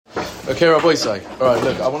Okay, Rabbi Isai. All right,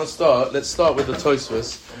 look, I want to start. Let's start with the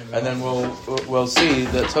Tosfos, and then we'll see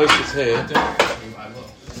that Tosfos here.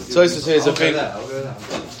 Tosfos here is a big.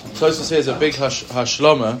 Tosfos here is a big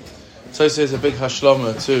hashlama. Tosfos here is a big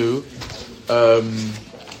hashlama to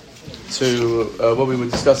what we were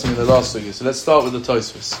discussing in the last week. So let's start with the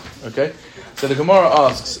Tosfos. Okay, so the Gemara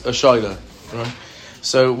asks a shaila, right?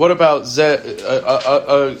 So what about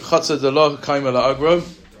chatzah delo kaima la'agro?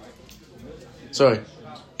 Sorry.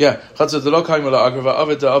 Yeah, chatzah delo kaima la'agro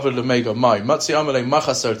va'aved da'aved l'mega mai. Matzi amalei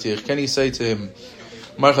machasartich. Can he say to him,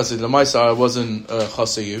 Marchasid l'maisa, I wasn't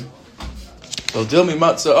chasa you. Well, dilmi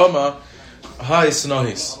matzah oma ha'is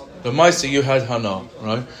nohis. The maisa you had hana,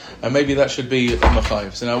 right? And maybe that should be a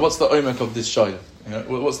machayiv. So now, what's the omek of this shayla? You know,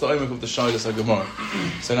 what's the omek of the shayla Gemara?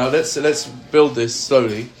 So now let's build this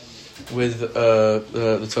slowly with the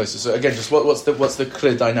Tosfos. So again, just what's the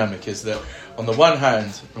clear dynamic is that on the one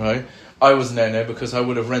hand, right, I was nehna because I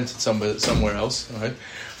would have rented somewhere else, right?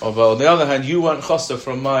 On the other hand, you weren't chasta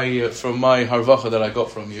from my harvacha that I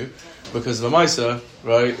got from you because the maisa,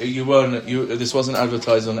 right? This wasn't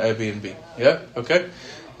advertised on Airbnb. Yeah, okay.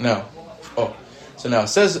 Now, so now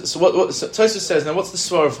Tosfos says now. What's the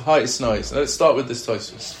svar of ha'is nois? Let's start with this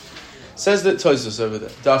Tosfos. Says that Tosfos over there.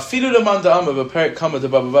 Da'afilu leman da'ama v'perek kama de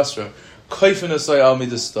Baba Basra koifen asay al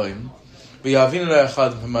midastoim v'yavinu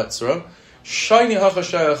le'achad hamatzra shayni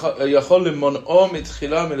hachashay yachol limon'o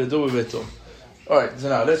mitchila meledu bebeto. All right, so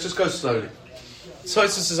now let's just go slowly.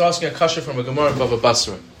 Tosfos is asking a kasha from a Gemara in Baba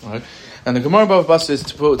Basra, right? And the Gemara in Baba Basra is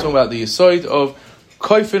talking about the yisoid of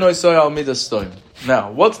koifen asay al midastoim.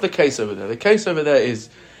 Now, what's the case over there? The case over there is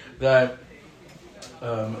that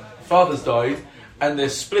father's died, and they're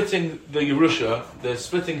splitting the Yerusha, they're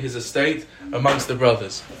splitting his estate amongst the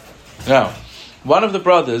brothers. Now, one of the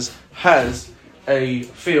brothers has a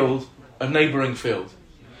field, a neighbouring field.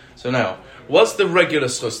 So now, what's the regular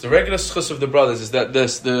schus? The regular schus of the brothers is that the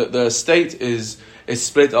estate is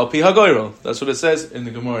split al pi hagoyrel. That's what it says in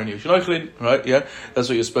the Gemara in Yushnochlin, right? Yeah, that's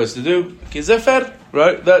what you're supposed to do. Kizefer,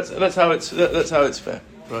 right? That's how it's fair,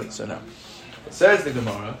 right? So now, it says the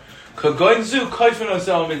Gemara, kagoinzu kaifen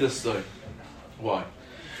osel midastoy. Why?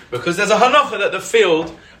 Because there's a hanacha that the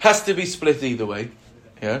field has to be split either way.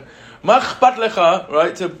 Yeah, machpat lecha,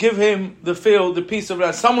 right? To give him the field, the piece of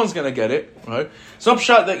land, someone's going to get it, right? It's not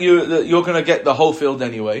pshat that you're going to get the whole field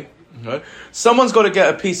anyway. Right? Someone's got to get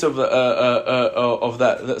a piece of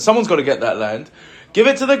that. Someone's got to get that land. Give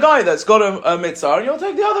it to the guy that's got a mitzvah, and you'll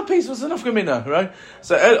take the other piece. What's enough gemina, right?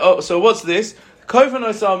 So what's this? Koven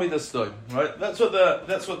osal midastoy, right? That's what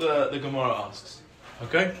the Gemara asks.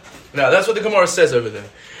 Okay, now that's what the Gemara says over there.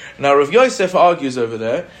 Now Rav Yosef argues over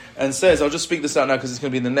there and says, I'll just speak this out now because it's going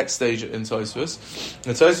to be in the next stage in Tosfos.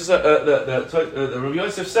 And Tosfos, Rav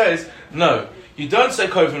Yosef says, no, you don't say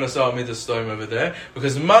koven asal midastoy over there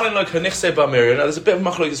because malin like hanichse ba'mirion. Now there's a bit of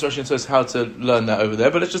machlokes Rashi and how to learn that over there,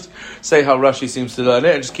 but let's just say how Rashi seems to learn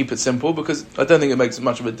it and just keep it simple because I don't think it makes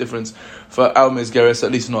much of a difference for Al Mizgeres,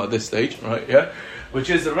 at least not at this stage, right? Yeah, which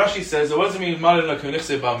is that Rashi says, what does it mean malin like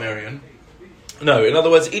hanichse ba'mirion? No, in other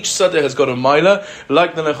words, each sadeh has got a milah,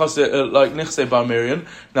 like Nichse Bar Miriam.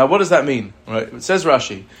 Now, what does that mean? Right? It says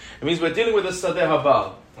Rashi. It means we're dealing with a sadeh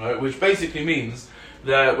habal, right? Which basically means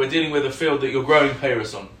that we're dealing with a field that you're growing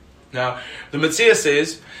peiros on. Now, the Metzias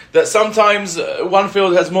is that sometimes one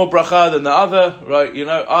field has more bracha than the other, right? You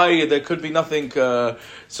know, there could be nothing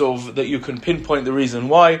sort of that you can pinpoint the reason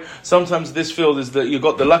why. Sometimes this field is that you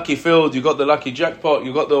got the lucky field, you got the lucky jackpot,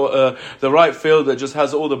 you got the right field that just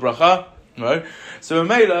has all the bracha. Right, so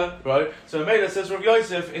Mela, right? So Mela says Rav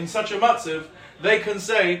Yosef in such a matzav they can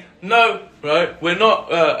say no, right? We're not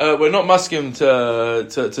maskim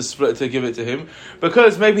to split to give it to him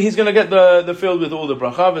because maybe he's going to get the field with all the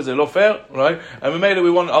bracha as a lofer, right? And Mela we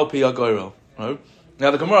want al pi hagoyrel, right?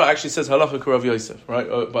 Now the Gemara actually says halacha Rav Yosef,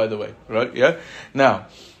 right? By the way, right? Yeah. Now,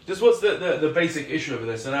 just what's the basic issue over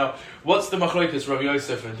there? So now, what's the machlokes Rav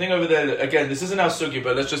Yosef? And the thing over there, again, this isn't our sugi,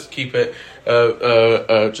 but let's just keep it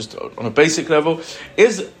just on a basic level.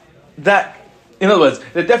 Is that, in other words,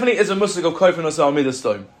 there definitely is a musig of kofen osal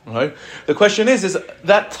midastoim, right? The question is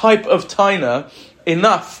that type of taina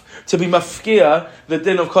enough to be mafkia the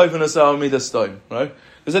din of kofen osal midastoim, right?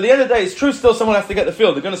 Because at the end of the day, it's true still someone has to get the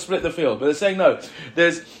field. They're going to split the field. But they're saying, no,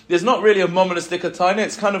 there's not really a momonastic taina.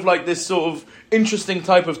 It's kind of like this sort of interesting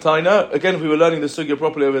type of taina. Again, if we were learning the sugya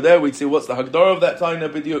properly over there, we'd see what's the hagdara of that taina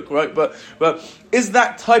b'diuk, right? But is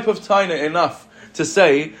that type of taina enough to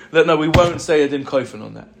say that, no, we won't say a din kofen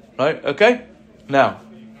on that, right? Okay? Now,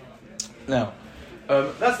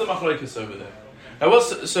 that's the machlokes over there. Now,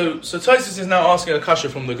 so Tosfos is now asking a kasha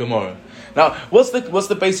from the Gemara. Now, what's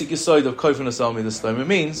the basic yisoid of kofen asal midastoim? It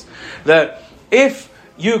means that if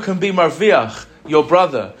you can be marviach your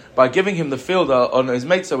brother by giving him the field on his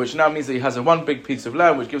Meitzah, which now means that he has one big piece of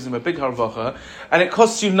land, which gives him a big harvacha, and it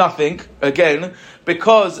costs you nothing, again,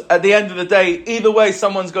 because at the end of the day, either way,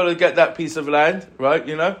 someone's got to get that piece of land, right?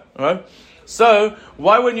 Right? So,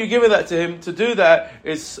 why wouldn't you give that to him? To do that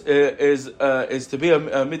is to be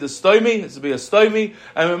a midas stomi, is to be a stomi,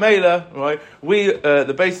 and Mamela, right?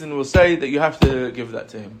 The basin will say that you have to give that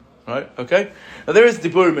to him, right? Okay? Now there is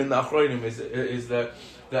diburim in the Achronim, is that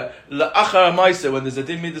la'achar ma'aser, when there's a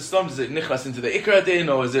din midas stomi, does it nichlas into the ikra din,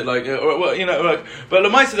 or is it like, but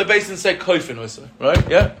l'ma'aser the basin say koifin also, right?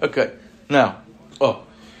 Yeah? Okay. Now,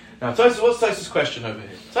 what's Tosfos' question over here?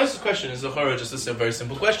 Tosfos' question is just a very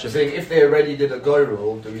simple question. Saying if they already did a go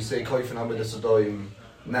roll, do we say koifin amidas adoyim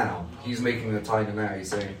now? He's making a taina now.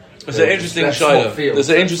 He's saying it's an interesting shaila. There's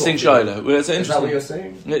an interesting shaila. Is that what you're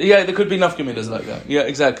saying? Yeah, there could be nafkamidas like that. Yeah,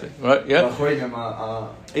 exactly. Right. Yeah.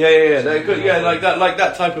 They could, like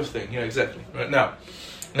that type of thing. Yeah, exactly. Right now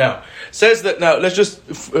says that. Now let's just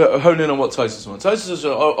hone in on what Tosfos wants. Tosfos is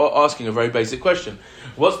asking a very basic question.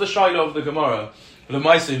 What's the shaila of the Gemara?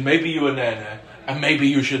 L'maisa, maybe you were nehna, and maybe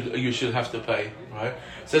you should have to pay, right?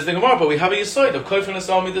 Says the Gemara, but we have a yisoid of kofen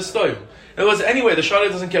asami the stone. In other words, anyway, the shaila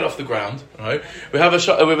doesn't get off the ground, right? We have a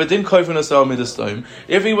din kofen asami the stone.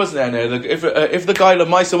 If he was nehna, if the guy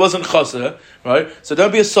l'maisa wasn't chaser, right? So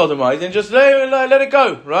don't be a sodomite, then just let it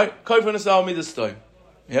go, right? Kofen asami the stone,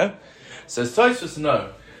 yeah. Says Tosfos,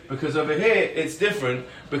 no. Because over here it's different.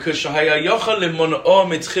 Because there's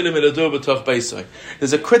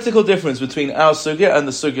a critical difference between our sugya and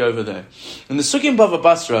the sugya over there. In the sugya in Bava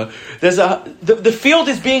Basra, the field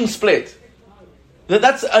is being split.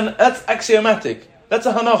 That's axiomatic. That's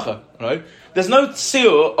a hanocha, right? There's no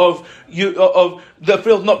tzir of the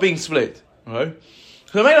field not being split, right?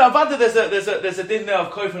 So there's a din there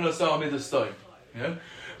of kofen osar midas stone. Yeah,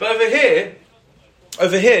 but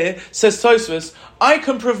over here, says Tosfos, I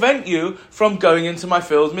can prevent you from going into my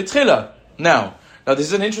field mitchila. Now this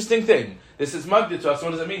is an interesting thing. This is magdi to us.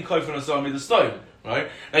 What does it mean, kofen osar midas stone? Right?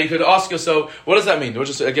 Now you could ask yourself, what does that mean? What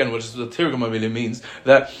does the Tirgum really means?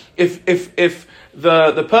 That if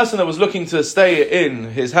the person that was looking to stay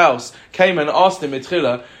in his house came and asked him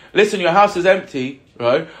mitchila, listen, your house is empty,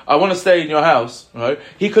 right? I want to stay in your house, right?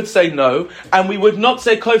 He could say no, and we would not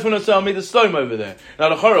say kofen osar midas stone over there.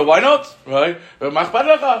 Now, l'chora, why not? Right?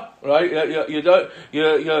 Right? You don't.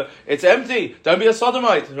 It's empty. Don't be a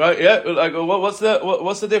sodomite, right? Yeah. Like, what's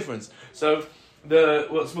the difference? So.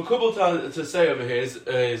 What's makubal to say over here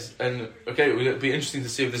is and okay, it would be interesting to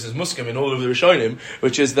see if this is muskim in all of the Rishonim,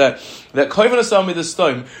 which is that kofen osar midas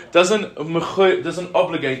stone doesn't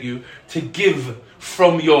obligate you to give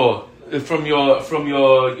from your nechasim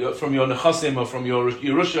or from your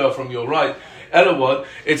yerusha or from your right. Elawad,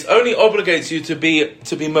 it only obligates you to be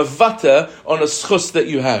mavata on a schus that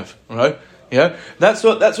you have, right? Yeah, that's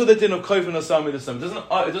what the din of kofen osar midas stone doesn't.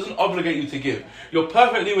 It doesn't obligate you to give. You're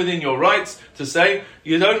perfectly within your rights to say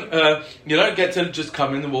you don't get to just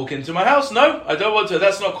come in and walk into my house. No, I don't want to.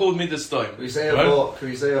 That's not called midas stone. Can we say avot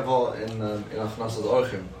in achnasas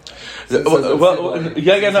orchim? No. A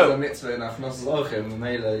mitzvah in achnasas orchim,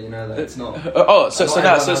 you know that it's not.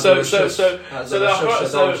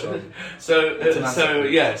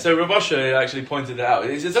 So Rav Asher actually pointed it out.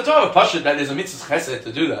 It's a type of pasha that there's a mitzvah chesed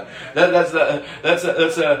to do that. That's a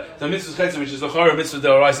mitzvah chesed, which is a chora mitzvah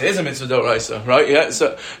d'oraisa. It is a mitzvah d'oraisa, right? Yeah.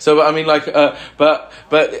 So I mean, like, but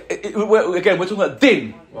again, we're talking about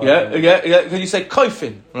din. Yeah. Can you say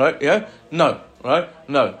koifin? Right? Yeah. No. Right?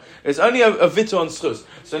 No. It's only a vito on schus.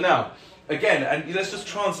 So now, again, and let's just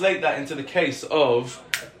translate that into the case of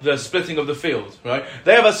the splitting of the field, right?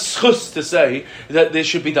 They have a schus to say that this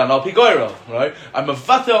should be done al pi goyrel, right? I'm a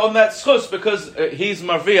vata on that schus because he's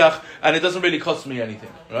marviach and it doesn't really cost me anything,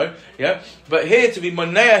 right? Yeah? But here to be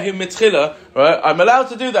monea him mitchila, right? I'm allowed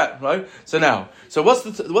to do that, right? So what's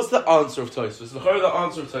the answer of Tosfos? The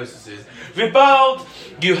answer of Tosfos is Vibald,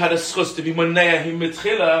 you had a schus to be monea him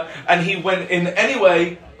mitchila and he went in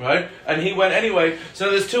anyway. Right? And he went anyway. So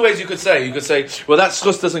there's two ways you could say. You could say, well, that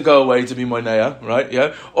schus doesn't go away to be moineya, right?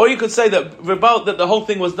 Yeah. Or you could say that the whole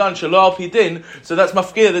thing was done shelo al pi din, so that's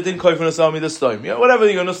mafkir that didn't kofen osar midas stone. Yeah, whatever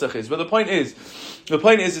your nusach is. But the point is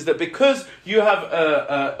that because you have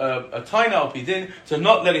a taina al pi din to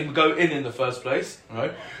not let him go in the first place,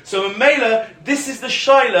 right? So in Mela, this is the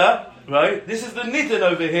shaila, right? This is the nidin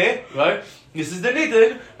over here, right? This is the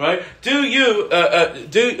nidin, right? Do you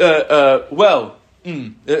well?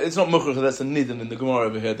 It's not mukhrach, that's a nidin in the Gemara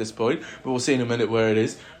over here at this point, but we'll see in a minute where it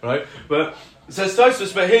is, right? But it says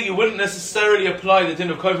Tosfos, but here you wouldn't necessarily apply the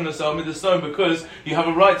din of kofen osar midas stone because you have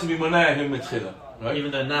a right to be monea him mitchila, right?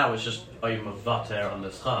 Even though now it's just are you mavater on the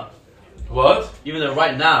schar? What? Even though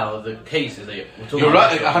right now the case is that we're talking You're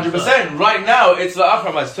about right, 100%. Right now, it's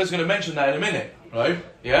la'achramais. Tosis is going to mention that in a minute, right?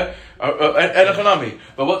 Yeah? Elechanami.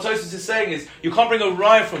 But what Tosis is saying is, you can't bring a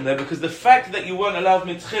raya from there because the fact that you weren't allowed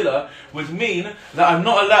mitchila would mean that I'm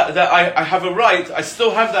not allowed, that I have a right, I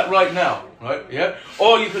still have that right now, right? Yeah?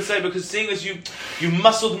 Or you could say, because seeing as you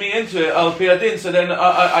muscled me into it, al piyadin, so then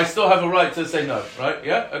I still have a right to say no, right?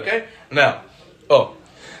 Yeah? Okay? Now,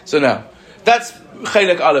 that's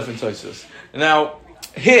Chelek Aleph in Tosus. Now,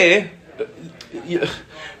 here,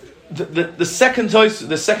 the second Tosus,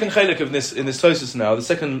 the second Chelek of this in this Tosus now, the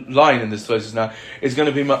second line in this Tosus now is going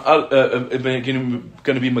to be Megala,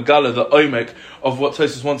 the Omek of what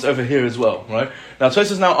Tosus wants over here as well, right? Now,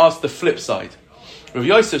 Tosus now asks the flip side. Rav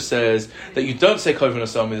Yosef says that you don't say Koven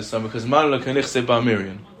Asal Midas because Man lo Kenichse Bar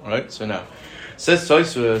Miriam, right? So now, says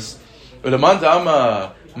Tosus, Ulaman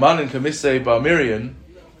Da'ama Man in Kemise Bar Miriam,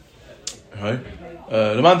 right?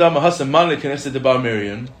 Ulaman Da'ama Hasan Man lo Kenichse Bar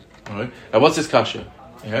Miriam, right? Now, what's his kasha?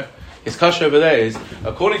 Yeah, his kasha over there is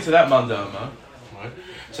according to that Man Da'ama, right?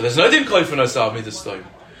 So there's no din Koven Asal Midas.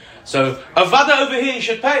 So Avada over here you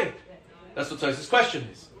should pay. That's what Tosus' question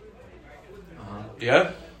is.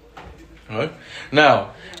 Yeah. Right?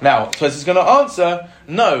 Now, Tosus is going to answer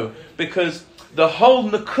no, because the whole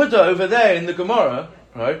nakuda over there in the Gemara,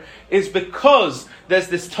 right, is because there's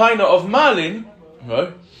this taina of malin,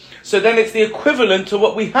 right? So then it's the equivalent to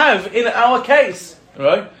what we have in our case,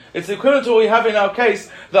 right? It's the equivalent to what we have in our case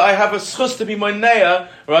that I have a schus to be moineya,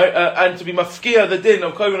 right, and to be mafkia the din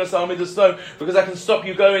of koven asal midas stone because I can stop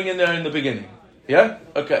you going in there in the beginning. Yeah.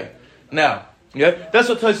 Okay. Now. Yeah, that's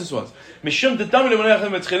what Tosus wants. Mishum de damin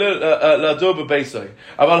lemonechem etchilel lador bebeisay.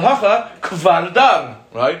 Aval hacha kvandam,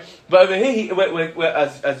 right? But over here, where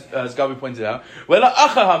as Gabi pointed out, where la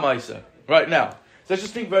acha hamaisa. Right now, so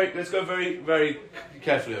let's go very, very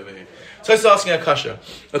carefully over here. Tosus asking a kasha.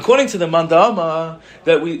 According to the mandama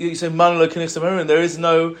that you say man lo kenichs there is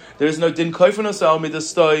no din kofen asal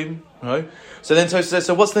midas stoim, right? So then Tosus says,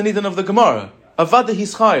 so what's the nidan of the Gemara? Avada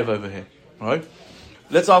he's chayiv over here, right?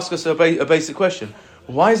 Let's ask us a basic question.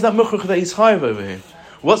 Why is that mukhrach that he's chayiv over here?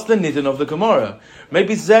 What's the nidin of the Gemara?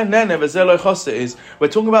 Maybe zeh nene v'zeh lo chosa is, we're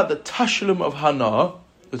talking about the tashlum of hana.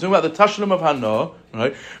 We're talking about the tashlum of hana,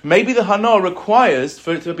 right? Maybe the hana requires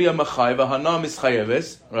for it to be a machayiv, a hana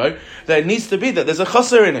mischayeves, right? That it needs to be that there's a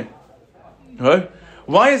chosa in it, right?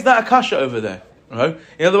 Why is that a kasha over there? Right?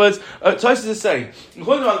 In other words, Tosus is saying,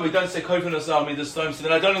 according to we don't say kofen asal midas stone, so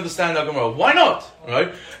then I don't understand our Gemara. Why not?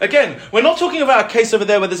 Right? Again, we're not talking about a case over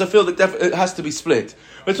there where there's a field that it has to be split.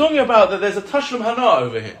 We're talking about that there's a tashlum hana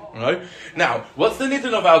over here. Right? Now, what's the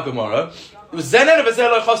nidin of our Gemara? Are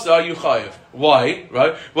you chayiv? Why?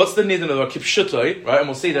 Right? What's the nidin of the kipshutai? Right? And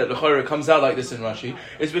we'll see that the chayra comes out like this in Rashi.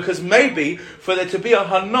 It's because maybe for there to be a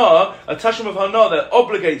hana, a tashlum of hana that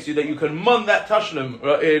obligates you that you can mon that tashlum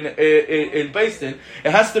in Beistin,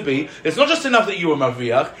 it has to be. It's not just enough that you were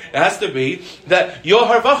mavriach. It has to be that your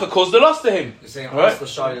harvacha caused the loss to him. You're saying right? the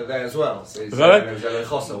shayla there as well. So right?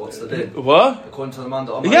 What's the din? What? According to the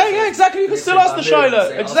manda. Yeah, exactly. You can still ask the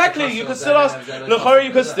shayla. Exactly. You can still ask. L'chari,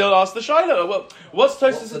 you can still ask the shayla. Well, what's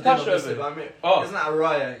Tosus' kasha over? Oh. Isn't that a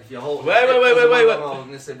raya? If you hold wait.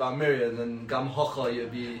 Then gam hocha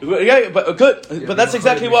you'd be. Yeah, but good. But that's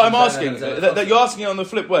exactly what I'm asking. That you're asking it on the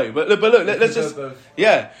flip way. But look, let's just So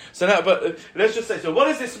now, but let's just say. So what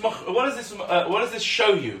does this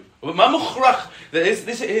show you?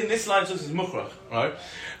 This in this line Tosus is mukhrach, right?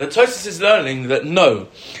 That Tosus is learning that no,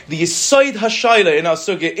 the yisoid hashayla in our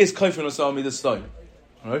sugya is kofen asal midas stone,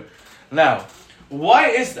 right? Now, why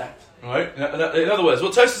is that? Right? In other words,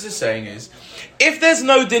 what Tosus is saying is, if there's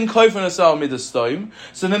no din kofen asal midas stone,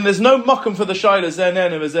 so then there's no makom for the shayla zeh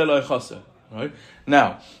nene v'zeh lo chasa. Right?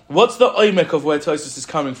 Now, what's the oimek of where Tosus is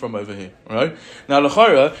coming from over here? Right? Now,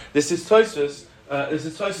 l'chora, this is Tosus a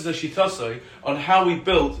shitasoi on how we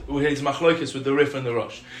built his machlokes with the Rif and the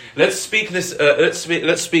Rosh. Let's speak this.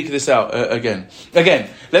 Let's speak this out again.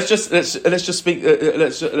 Let's just speak.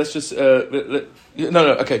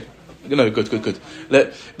 Okay. No, good.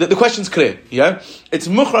 The question's clear, yeah? It's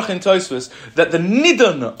mukhrach in Tosfos that the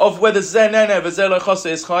nidon of whether zeh nene v'zeh lo chasa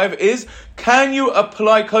is chayiv is, can you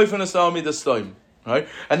apply kofen asal midas stoim, right?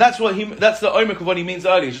 And that's the omek of what he means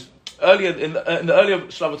earlier. Earlier in the earlier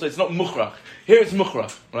shlav, it's not mukhrach. Here it's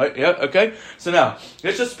mukhrach, right? Yeah, okay? So now,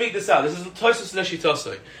 let's just speak this out. This is Tosfos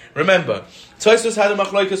Leshitosei. Remember, Tosfos had a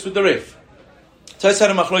machlokes with the Rif. Tosfos had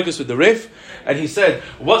a machlokes with the Rif, and he said,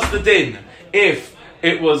 what's the din if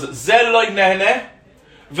it was zeh lo nehne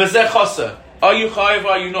v'zeh chasa? Are you chayiv or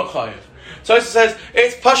are you not chayiv? Tosus says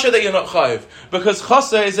it's pasha that you're not chayiv because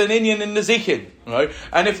chasa is an inyan in the zikin. right?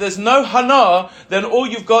 And if there's no hana, then all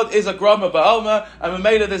you've got is a grama ba'alma, and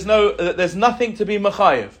Mamela there's nothing to be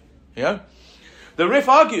mechayev. Yeah? The Rif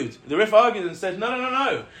argued and said,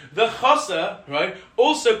 no. The chasa, right,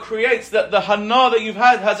 also creates that the hana that you've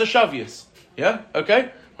had has a shavius. Yeah?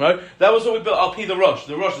 Okay? Right? That was what we built. Al pi the Rosh.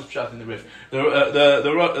 The Rosh is pshat in the Rif. The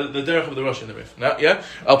derech of the Rosh in the Rif. Now, yeah?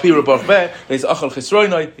 Al pi Rabbav Beh. There's achal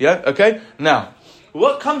chisroinoi. Yeah? Okay? Now,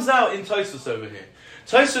 what comes out in Tosfos over here?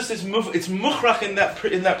 Tosfos is it's muchrach in that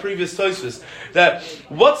previous Tosfos that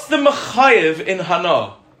what's the mechayev in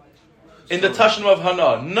hana? In the Tashlim of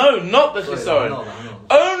hana? No, not the chisaron.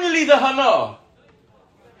 Only the hana.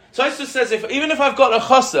 Tosfos says even if I've got a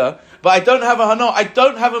chasa but I don't have a hana, I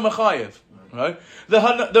don't have a mechayev. Right? The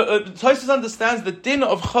Tosfos understands the din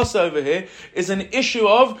of chasa over here is an issue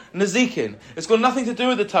of nazikin. It's got nothing to do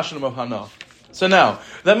with the Tashlim of hana. So now,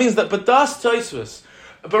 that means that Badas Tosfos,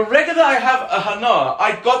 but regular I have a hana,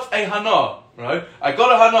 I got a hana, right? I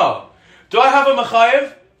got a hana. Do I have a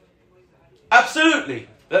mechayev? Absolutely.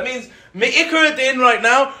 That means, me'ikar din right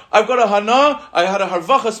now, I've got a hana, I had a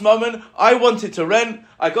harvachas moment, I wanted to rent,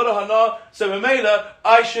 I got a hana, so Mamela,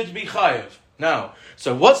 I should be chayev. Now,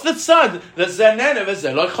 so what's the tzad that nehna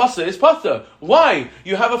v'zeloi chaser is pater? Why?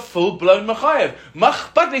 You have a full-blown mechayev.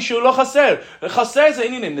 Machpat li shu lo chaser. Chaser is an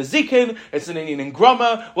inyan in nezikin, it's an inyan in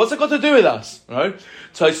grama. What's it got to do with us? Right?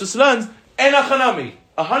 Tosfos learns, en achanami,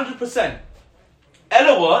 100%.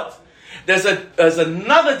 Ella what? There's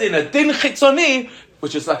another din, a din chitzoni,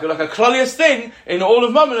 which is like a klalius thing in all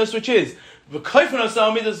of Mamonus, which is and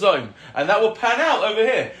that will pan out over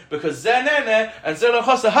here because nehna and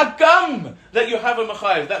chasa hagam that you have a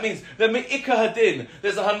mechayev. That means the me'ika hadin.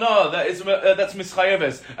 There's a hana that's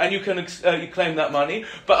mischayeves, and you can you claim that money.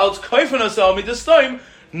 But alt koifanosal midastoim.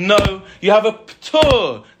 No, you have a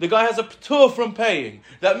p'tur. The guy has a p'tur from paying.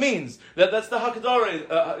 That means that's the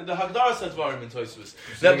Hagdara says Varim in Tosfos.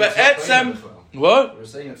 That be'etzem what? We're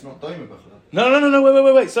saying it's not doima.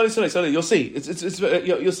 No. Wait. Sorry. You'll see.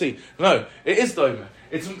 You'll see. No, it is doima.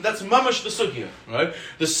 That's mamash the sugya, right?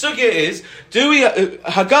 The sugya is, do we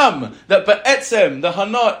hagam that be'etzem the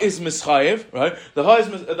hana is mischayev, right? The hana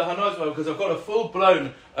is because I've got a full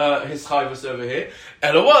blown his chayvus over here.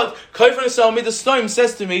 And what Kofen Esel Midastoim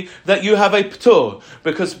says to me that you have a p'tur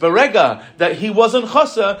because berega that he wasn't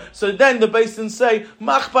chasa, so then the Basin say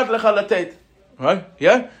machpat lecha latet, right?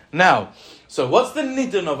 Yeah. Now, so what's the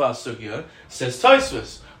nidun of our sugya? Says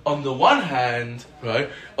Tosfos. On the one hand, right?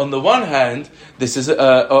 This is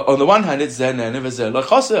on the one hand it's nehna v'zeloi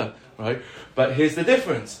chaser, right? But here's the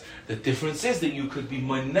difference. The difference is that you could be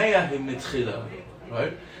moneah him mitchila,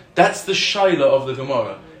 right? That's the shaila of the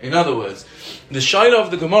Gemara. In other words, the shaila of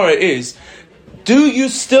the Gemara is: do you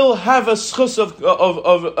still have a schus of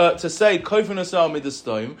to say kofen asal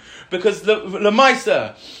midastoim? Because the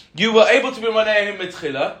lemaisa you were able to be moneah him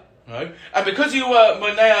mitchila. Right? And because you were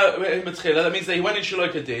Monea Metchila, that means that he went in Shaloi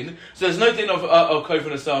Kadin, so there's no din of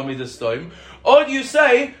Kofen Asal Midastoim. Or do you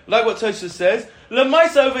say, like what Tosfos says,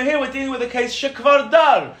 Lemaisa over here we're dealing with a case Shekvar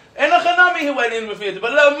Dar. Enachanami he went in with it,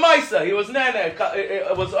 but Lemaisa, he was Nehna.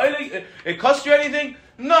 It cost you anything?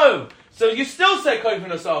 No. So you still say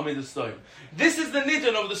Kofen Asal Midastoim. This is the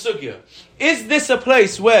nidun of the sugya. Is this a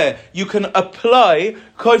place where you can apply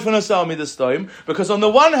kofen asal midastoim? Because on the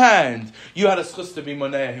one hand, you had a schus to be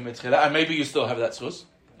moneah him etchila, and maybe you still have that schus,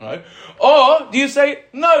 right? Or do you say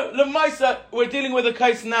no? Lemaisa, we're dealing with a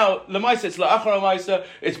case now. Lemaisa, it's la'achar lemaisa.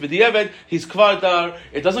 It's b'diavad. He's kvar dar.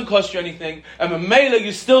 It doesn't cost you anything, and memela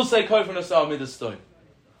you still say kofen asal midastoim.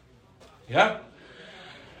 Yeah.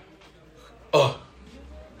 Oh.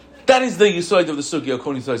 That is the yisoid of the sugya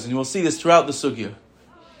according to Tosfos, and you will see this throughout the sugya.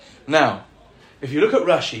 Now, if you look at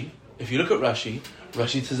Rashi,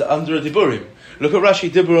 Rashi says under a diburim. Look at Rashi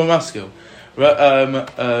dibur maskil.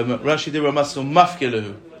 Rashi dibur maskil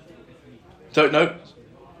mafkilahu. Don't know.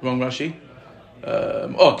 Wrong Rashi.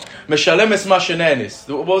 Meshalemes mashenenis.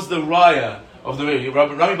 What was the raya of the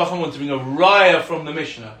Rami Bacham wanted to bring a raya from the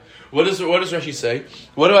Mishnah. What does Rashi say?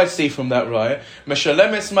 What do I see from that raya?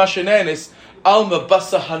 Meshalemes mashenenis. Alma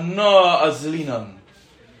basa hana azlinan.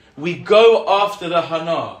 We go after the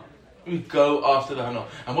hana. And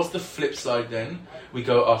what's the flip side then? We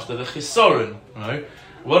go after the chisoron. Right?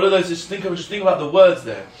 What are those? Just think about the words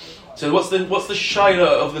there. So what's the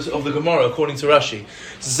shaila of the Gemara according to Rashi?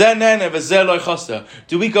 Nehna v'zeloi chaser.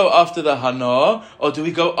 Do we go after the hana or do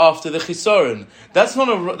we go after the chisoron? That's not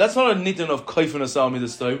a nidun of kofen asal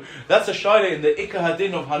midastoim. That's a shaila in the ikah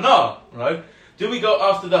hadin of hana. Right? Do we go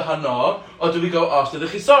after the hana or do we go after the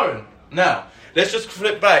chisaron? Now, let's just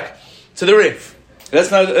flip back to the Rif. Let's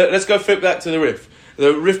go flip back to the Rif.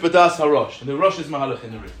 The Rif Badas HaRosh. The Rosh is Mahalach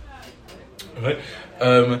in the Rif. Right?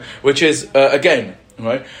 which is again,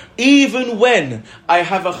 right? Even when I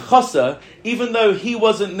have a chasa, even though he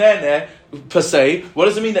wasn't nene per se, what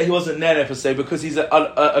does it mean that he wasn't nene per se? Because he's a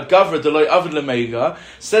gavra deloy avid lemeiga.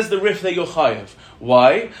 Says the Rif that you're chayav.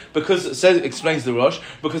 Why? Because explains the Rosh.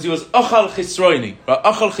 Because he was achal chisroini, right?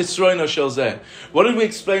 Achal chisroino shel zeh. What did we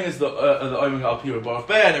explain is the oiming al pira baraf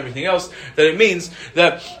be'er and everything else, that it means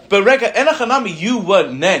that berega enachanami you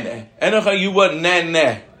weren't nene, you weren't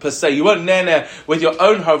nene per se. You weren't nene with your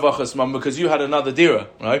own harvachas mum because you had another dira,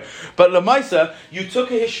 right? But lemaisa, you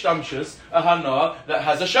took a hishtamshus, a hana that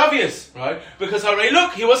has a shavius, right? Because hooray,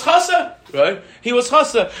 look, he was chasa, right? He was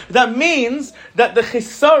chasa. That means that the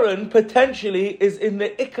chisaron potentially is in the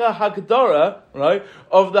ikka hagdara, right,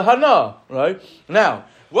 of the hana, right? Now,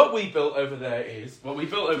 what we built over there is we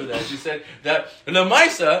said that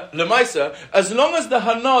lemaisa, as long as the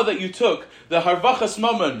hana that you took, the harvachas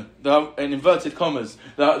mammon, in inverted commas,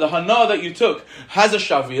 the hana that you took has a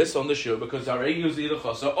shavius on the shur because he was either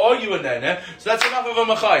chasa or you were nene, so that's enough of a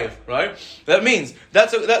machayev, right? That means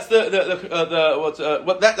that's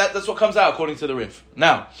what comes out according to the Rif.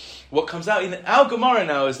 Now, what comes out in our Gemara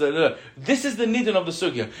now is that this is the nidin of the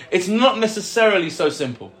sugya. It's not necessarily so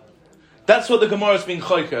simple. That's what the Gemara is being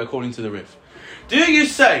choyka according to the Rif. Do you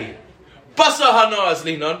say basa hana as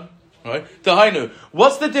linon? Right? Tahainu.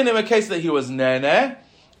 What's the din in a case that he was nene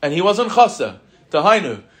and he wasn't chasa?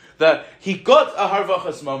 Tahainu. That he got a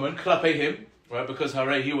harvachas moment klape him, right? Because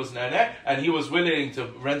hare he was nene and he was willing to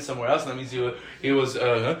rent somewhere else. That means he was.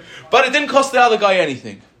 But it didn't cost the other guy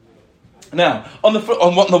anything. Now, on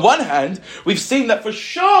the one hand, we've seen that for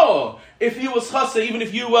sure, if he was chasa, even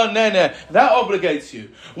if you weren't nene, that obligates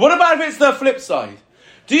you. What about if it's the flip side?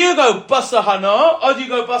 Do you go basa hana, or do you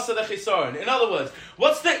go basa the chisaron? In other words,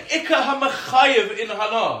 what's the ikka hamachayev in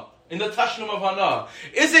hana, in the tashnum of hana?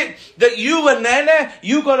 Is it that you were nene,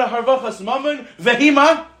 you got a harvachas mammon,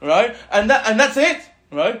 vehima, right? And that's it?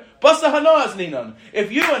 Right? Basa hana as linan.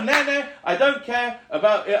 If you were nene, I don't care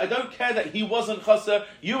that he wasn't chasa,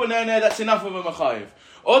 you were nene, that's enough of a machayev.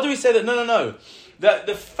 Or do we say that no, that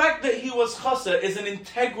the fact that he was chasa is an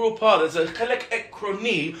integral part, it's a chelek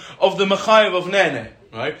ekroni of the machayev of nene.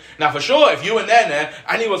 Right? Now, for sure, if you were nene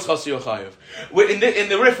and he was chasa, you're chayev. In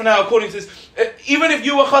the Rif now, according to this, even if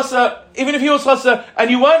he was chasa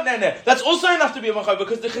and you weren't nene, that's also enough to be a machayev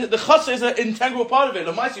because the chasa is an integral part of it.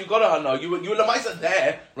 Lamaisa, you got a hana, you were lamaisa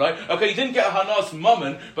there, right? Okay, you didn't get a hana's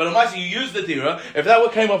mammon, but lamaisa, you used the dira. If that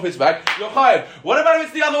what came off his back, you're chayev. What about if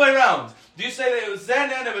it's the other way around? Do you say that it was zeh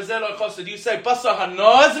nene v'zeh lo chasa? Do you say basa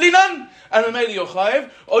hana as linan and remeli you're chayev,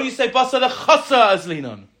 or you say basa the chasa as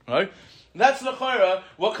linan? Right? That's l'chayra,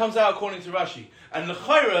 what comes out according to Rashi. And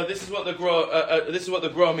l'chayra, this is what the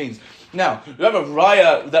gra means. Now, we have a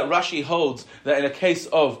raya that Rashi holds that in a case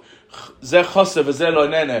of zeh chasa v'zeh lo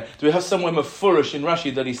nene, do we have somewhere mefurish in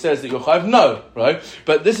Rashi that he says that you're chayav? No, right?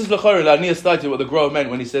 But this is l'chayra, la'niyah stated what the gra meant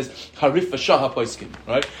when he says harif v'shah ha-poiskim,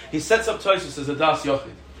 right? He sets up Tosfos as a das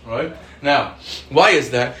yochid. Right? Now, why is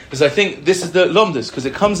that? Because I think this is the lomdus, because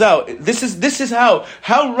it comes out, this is how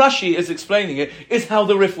Rashi is explaining it, is how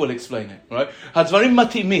the Rif will explain it, right? Hadvarim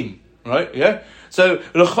matimim, right? Yeah? So,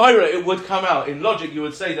 l'chayra, it would come out, in logic you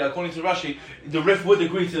would say that according to Rashi, the Rif would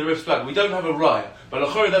agree to the Rif's plan. We don't have a raya, but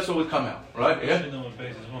l'chayra, that's what would come out, right? Yeah?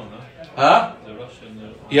 Huh?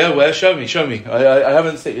 Yeah, where? Show me. I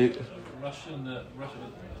haven't seen it. Russian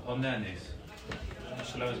on nannies.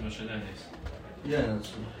 Yeah,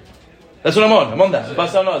 that's what I'm on. I'm on that.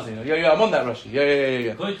 Yeah, I'm on that, Rashi.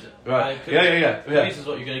 Yeah. Right. Yeah. This is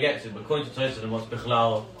what you're going to get to, but according to Tosfos and what's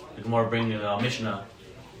Bichlal, the Gemara bringing our Mishnah.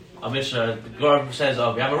 Our Mishnah, the Gemara says,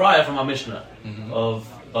 we have a raya from our Mishnah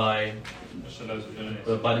by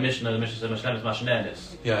the Mishnah says Mashlemis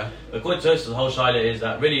Mashnenis. Yeah. But according to Tosfos, the whole shaila is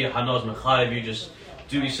that really Hanos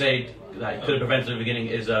Mechayev, we say that you could have prevented at the beginning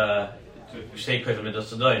is you say Kofim Midas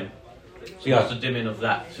Sodom. So what's the dimin of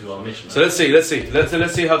that to our Mishnah? So let's see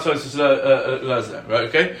how Tosfos learns that, right?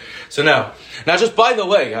 Okay. So now, just by the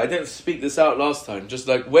way, I didn't speak this out last time. Just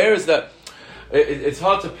like where is that? It's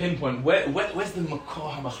hard to pinpoint where's the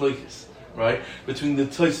makor hamachloikis, right? Between the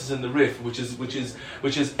Tosfos and the Rif, which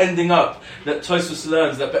is ending up that Tosfos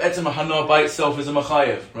learns that be'etzem hana by itself is a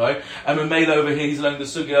machayev, right? And Mamela over here he's learning the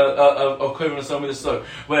sugya of koven and so.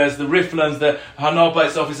 Whereas the Rif learns that hana by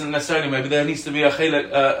itself isn't necessarily. Maybe there needs to be a chelek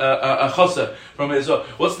a chosa from it as well.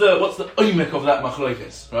 What's the oimik of that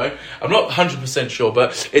machloikis, right? I'm not 100% sure,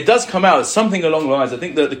 but it does come out. It's something along the lines. I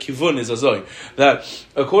think that the kivun is azoi that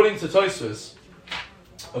according to Tosfos,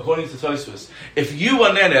 if you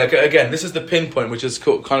were nene, again, this is the pinpoint, which is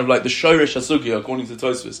kind of like the shorish hasugya, according to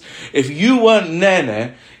Tosfos. If you weren't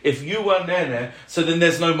nene, so then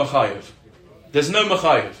there's no machayev. There's no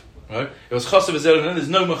machayev, Right? It was chasav v'zel, and there's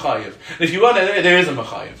no mechayev. And if you want it, there is a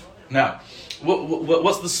mechayev. Now,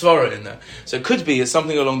 what's the svara in there? So it could be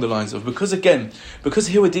something along the lines of, because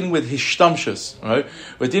here we're dealing with hishtamshus, right?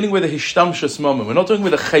 We're dealing with a hishtamshus moment. We're not dealing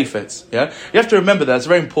with a chayfetz, yeah? You have to remember that, it's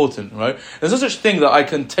very important, right? There's no such thing that I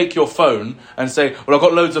can take your phone and say, well, I've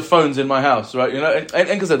got loads of phones in my house, right? You know,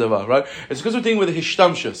 right? It's because we're dealing with a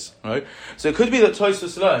hishtamshus, right? So it could be that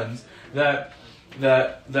Tosfos learns that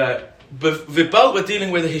v'bal we're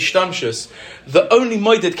dealing with a hishtamshus, the only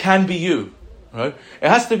moeded can be you. Right? It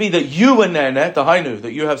has to be that you are nehna, the hainu,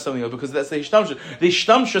 that you have something else, because that's the hishtamshus. The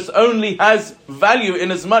hishtamshus only has value in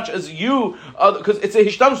as much as you are, because it's a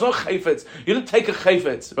hishtamshus, not chayfetz. You don't take a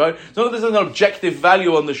chayfetz, right? It's not that there's an objective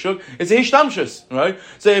value on the shuk, it's a hishtamshus, right?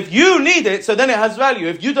 So if you need it, so then it has value.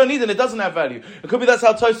 If you don't need it, it doesn't have value. It could be that's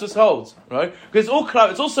how Tosfos holds, right? Because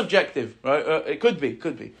it's all subjective, right? It could be.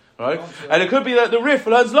 Right? And it could be that the Rif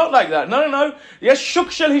learns not like that. No. Yes,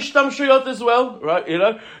 shuk shel hishtamshuyot as well, right? You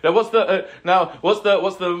know. Now what's the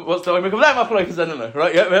oimik of that machlokes? I don't know,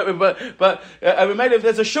 right? Yeah, but we made if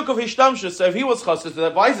there's a shuk of hishtamshus, so if he was chassid, that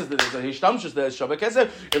advises that there's a hishtamshus, there's shabbat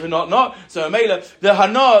kesef. If not. So mele the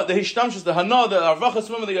hana, the hishtamshus, the hana, the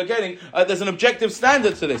arvachas woman that you're getting, there's an objective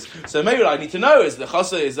standard to this. So maybe I need to know is that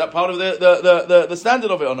part of the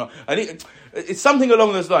standard of it or not? It's something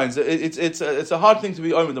along those lines. It's a hard thing to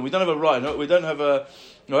be omen. We don't have a right. No? We don't have a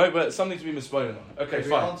right, but it's something to be mispoken on. Okay, if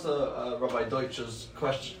fine. We answer Rabbi Deutsch's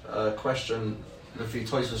question. If he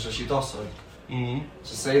Tosfos Shitasai,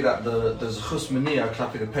 to say that the zechus mania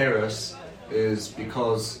klapi the Paris is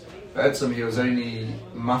because Be'etzem he was only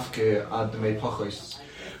mafke ad mei pachos.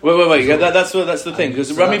 Wait. Yeah, that's the thing.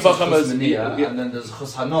 Because Rami Bachama's and then there's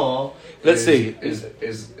zechus hana. Let's see.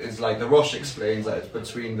 Is like the Rosh explains that it's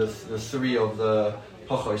between the three of the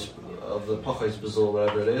pachos bazor,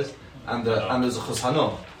 whatever it is, and there's a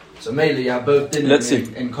chusano. So mainly you have both dinner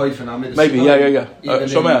in Koif and Amid. Maybe, yeah.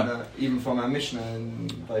 Even from our Mishnah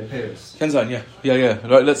and by Paris. Kenzan, yeah.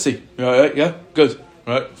 Right, let's see. Yeah, good.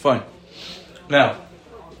 Right, fine. Now,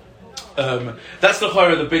 that's the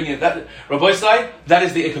chayra of the binyan. That Rabbi Sai, that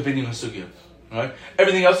is the ikar binyan hasugya. Right,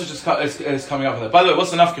 everything else is just is coming up with that. By the way,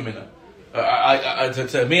 what's the nafkamina?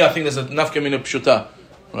 To me, I think there's a nafkamina pshuta.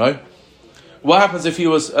 Right, what happens if he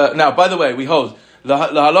was now? By the way, we hold the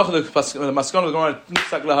halacha, the maskon of the Gemara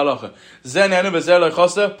nifsak lahalacha. Zen enu bezer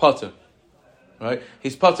lochasa pater. Right,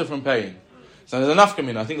 he's pater from paying. So there's a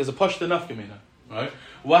nafkamina. I think there's a pashta nafkamina. Right,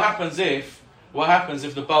 what happens if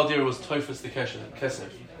the baldir was toifus the kesef?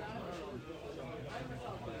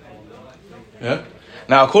 Yeah.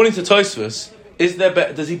 Now, according to Tosfos,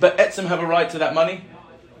 does he be'etzem have a right to that money?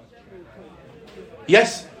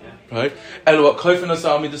 Yes. Right. Elo what kofen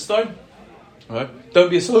asami the stone. Right.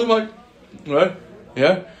 Don't be a solimite. Right.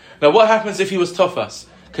 Yeah. Now, what happens if he was tofas?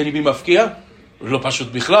 Can he be mafkia? Lo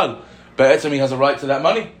pashut bichlal. Be'etzem he has a right to that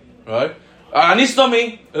money. Right.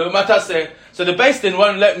 Anistomi matase. So the Beis Din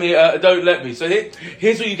won't let me. Don't let me. So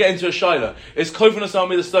here's where you get into a shaila. Is kofen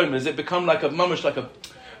asami the stone? Does it become like a mamish, like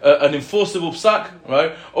an enforceable psak,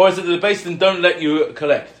 right? Or is it that the Beis Din don't let you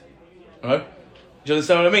collect, right? Do you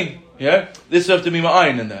understand what I mean? Yeah, this will have to be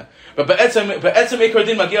ma'ayin in there. But be'etzem ikar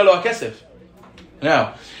din magia lo hakesef.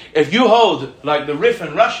 Now, if you hold like the Rif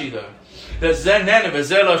and Rashi though, that zer nehna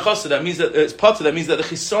v'zer lo chosa, that means that it's part of that means that the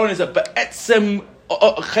chisaron is that be'etzem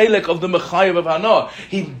chelek of the mechayev of hana.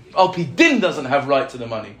 He al-pi din doesn't have right to the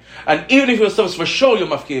money, and even if he was supposed for sure you're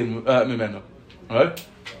mafkiim mimeno, right?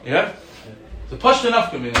 Yeah. The pashta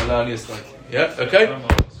nafkamina alani is like, yeah, okay.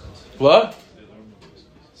 What?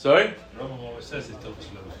 Sorry. Rambam always says it's double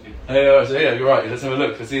slow. Yeah, you're right. Let's have a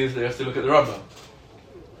look. Because you have to look at the Rambam.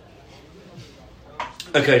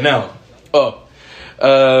 Okay, now.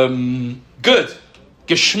 Good.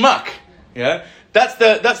 Geschmack. Yeah, that's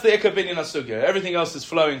the ikar binyan hasugya. Everything else is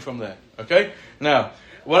flowing from there. Okay. Now,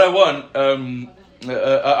 what I want.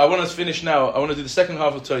 I want to finish now. I want to do the second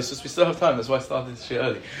half of Tosfos. We still have time. That's why I started this shit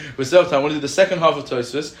early. We still have time. I want to do the second half of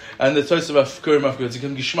Tosfos and the Tosfos of Kurim afterwards. You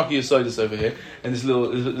can gishmaki yosoidus over here and this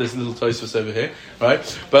little Tosfos over here,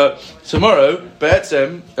 right? But tomorrow,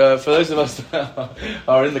 Be'etzem, for those of us that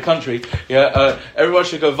are in the country, everyone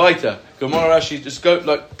should go weiter. Gemara Rashi, just go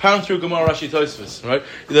pound through Gemara Rashi Tosfos, right?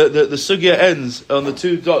 The sugya ends on the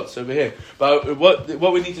two dots over here. But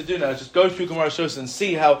what we need to do now is just go through Gemara Tosfos and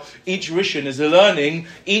see how each Rishon is learning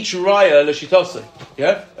each raya l'shitasa.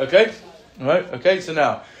 Yeah, okay, all right, okay. So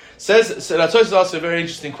now Tosfos asks a very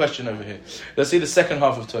interesting question over here. Let's see the second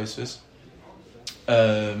half of Tosfos.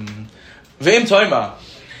 V'im toima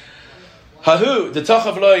hahu the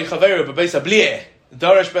tachav loy chaveru b'beis ablieh.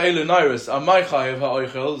 Darash be'elu nairis amay chayev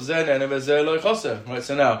ha'oichel zen ene v'zeh lo choseh. Right.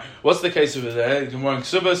 So now, what's the case over there? Gemara in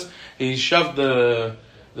Ksubas, he shoved the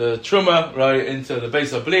truma, right, into the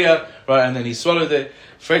base of Bliya, right, and then he swallowed it.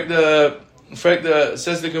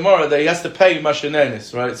 Says the Gemara that he has to pay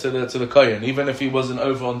mashenenis, right, to the kohen, even if he wasn't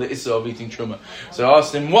over on the issa of eating truma. So I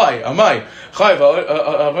asked him, why? Amai,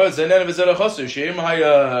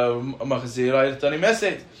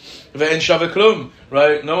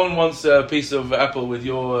 right? No one wants a piece of apple with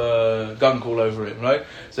your gunk all over it, right?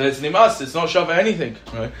 So it's nimas, it's not shava anything,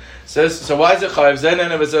 right? So why is it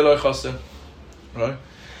chayiv? Right?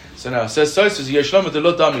 So now, says Tosus, Yeshlama de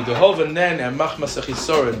lo dami, the whole nehna machmas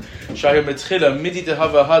achisorin, shayim etchila midi de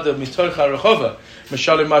hava hada mitoich harachova,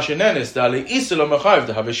 mishalim mashenenis, da le iselo machayiv,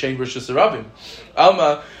 da have shein rishus rabim.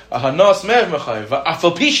 Alma, ahanas mev machayiv,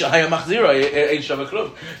 afal pisha hayam machzira, ein shava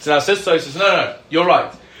klum. So now says Tosus, no, you're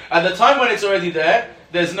right. At the time when it's already there,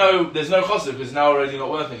 there's no chosr, because it's now already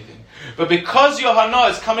not worth anything. But because your hana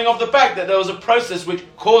is coming off the back, that there was a process which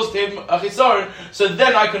caused him a chisaron, so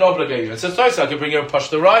then I can obligate you. And so I can bring you a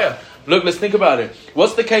pashta raya. Look, let's think about it.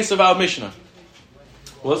 What's the case of our Mishnah?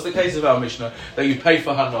 What's the case of our Mishnah? That you pay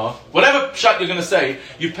for hana. Whatever pshat you're going to say,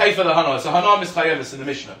 you pay for the hana. So hana mischayeves in the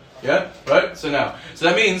Mishnah. Yeah? Right? So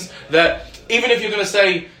that means that even if you're going to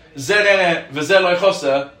say zenene v'zel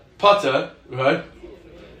loichosa pata, right?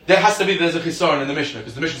 There's a chisaron in the Mishnah,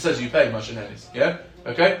 because the Mishnah says you pay mashenenis. Yeah?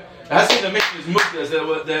 Okay? It has to be the Mishnah's mukdas.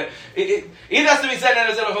 It either has to be Zen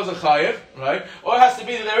and Zen chayiv, right? Or it has to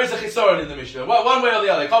be that there is a chisaron in the Mishnah. Well, one way or the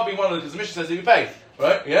other. It can't be one of them, because the Mishnah says that you pay.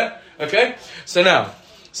 Right? Yeah? Okay? So now,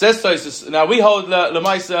 says Tosus, now we hold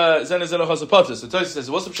Lamaisa Zen and Zen potus. So Tosus says,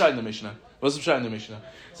 what's the pshat in the Mishnah?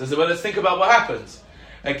 Says, well, let's think about what happens.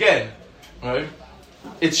 Again, right?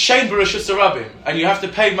 It's Shein B'Rishus Rabim, and you have to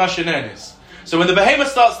pay mashenenis. So when the behemoth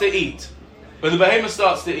starts to eat,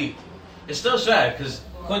 it's still sad, because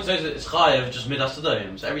according to it's chayiv just midas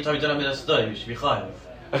tadayim. So every time you don't have midas tadayim, you should be chayiv.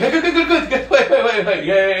 Okay, good. Wait.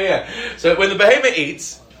 Yeah. So when the behemoth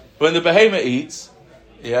eats,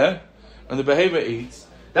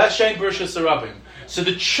 that's shein b'rishus harabim. So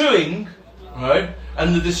the chewing, right,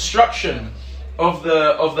 and the destruction of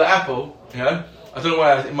the apple, yeah. I don't know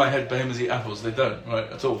why in my head behemoths eat apples. They don't, right,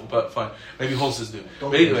 at all. But fine, maybe horses do.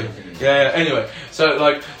 But anyway, Anyway, so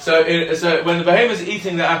when the behemoth is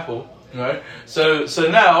eating the apple. Right, so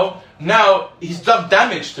now he's done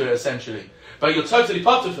damage to it essentially, but you're totally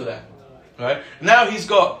potter for that. Right, now he's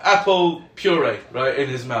got apple puree right in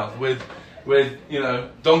his mouth with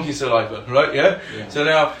donkey saliva. Right, yeah. So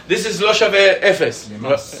now this is lo shaveh efes,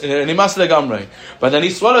 nimas legamrei. But then he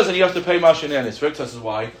swallows and you have to pay mashenenis. Rick says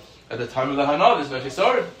why? At the time of the hana, there's no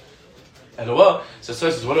chisaron. And well, so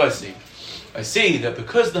says what do I see? I see that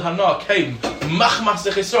because the hana came machmas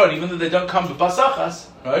chisaron, even though they don't come b'basachas,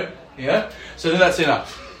 right? Yeah, so then that's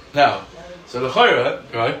enough. Now, so l'chayra,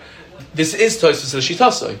 right? This is Tosus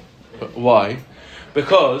l'shitasoi. Why?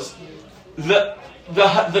 Because the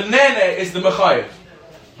nene is the mechayev,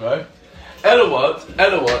 right? Elawat.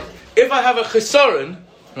 If I have a chisaron,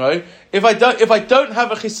 right? If I don't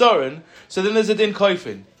have a chisaron, so then there's a din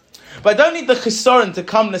koifin. But I don't need the chisaron to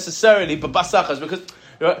come necessarily b'basachas, because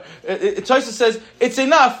Tosus says it's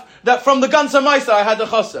enough that from the ganza maisa I had the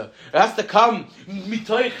chasa. It has to come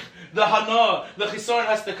mitoich. The hana, the chisaron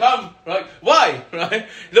has to come, right? Why, right?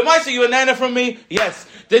 The maisa, you a nana from me? Yes.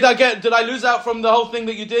 Did I lose out from the whole thing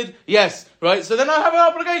that you did? Yes, right? So then I have an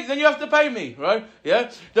obligation. Then you have to pay me, right? Yeah.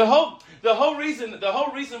 The whole reason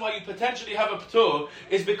why you potentially have a patur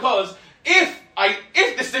is because if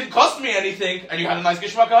this didn't cost me anything and you had a nice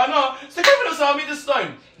gishmak hana, so me this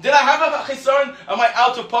time. Did I have a chisaron? Am I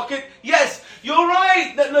out of pocket? Yes. You're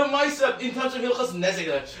right that the Maisa in terms of Hilchas Nezek,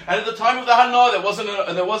 and at the time of the Hana there wasn't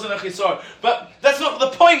a Chisar. But that's not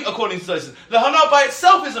the point according to Tosus. The Hana by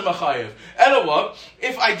itself is a Machayev. Ella what?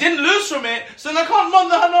 If I didn't lose from it, so then I can't mon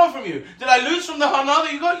the Hana from you. Did I lose from the Hana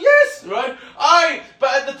that you got? Yes, right?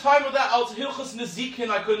 But at the time of that Hilchas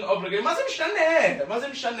Nezikin I couldn't obligate. Mazim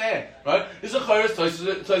Shaneh, right? This is a Chayres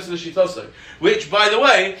Tosus L'Shitosoi. Which, by the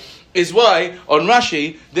way, is why on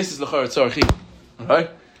Rashi this is L'Chayre Tzarchi,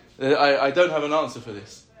 right? I don't have an answer for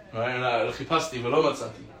this, right?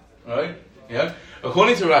 Right? Yeah.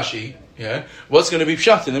 According to Rashi, yeah, what's going to be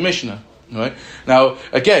pshat in the Mishnah, right? Now,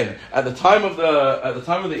 again, at the time of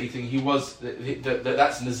the eating, that's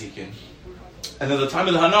nezikin, and at the time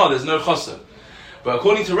of the hana, there's no chasa. But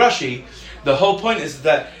according to Rashi, the whole point is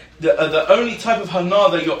that the only type of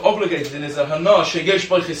hana that you're obligated in is a hana sheyesh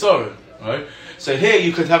by chisaron, right? So here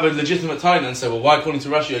you could have a legitimate taina and say, well, why according to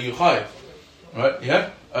Rashi are you chayiv, right?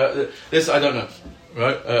 Yeah. This I don't know,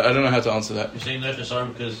 right? I don't know how to answer that. You're saying no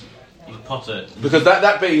chisaron because you potter. Because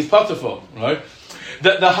that bit he's potter for, right?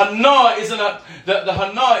 The hana isn't a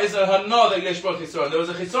hana that yesh b'chisaron. There was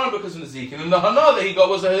a chisaron because of the zik, and the hana that he got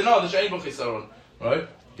was a hana that she'ein b'chisaron, right?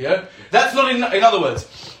 Yeah? That's not in other words,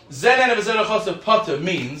 Zen Nehna V'Zeh L'Chosa Potter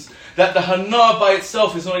means that the Hana by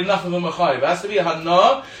itself is not enough of a Machayev. It has to be a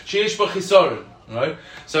Hana Sheyesh Bo Chisoron. Right?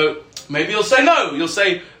 So, maybe you'll say no. You'll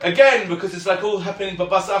say, again, because it's like all happening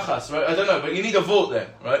Babas Achas, right? I don't know, but you need a vote there,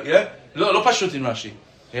 right? Yeah? Lo Pashut in Rashi.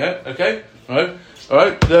 Yeah? Okay? Right?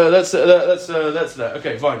 Alright? That's that.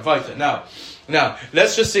 Okay, fine, Now,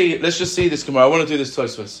 let's just see this Gemara. I want to do this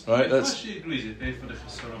Tosfos, right? Rashi agrees it paid for the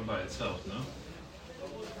Chisoron by itself, no?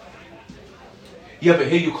 Yeah, but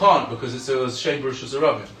here you can't because it was Shem Baruch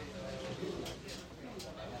Hashanah.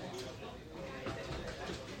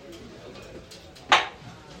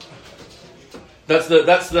 That's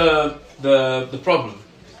the problem.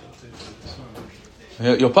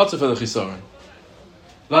 You're potter for the chisoron,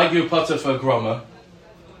 like you're potter for groma,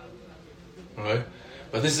 right?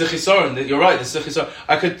 But this is a chisoron. You're right. This is a chisoron.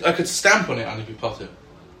 I could stamp on it and be potter.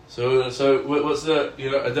 So what's the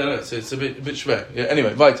I don't know. It's a bit schwer. Yeah.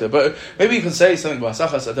 Anyway, weiter. But maybe you can say something about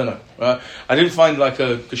sachas. I don't know. Right? I didn't find like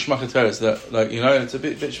a geschmack teres that it's a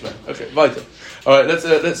bit schwer. Okay, weiter. All right.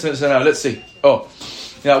 Let's see. Oh.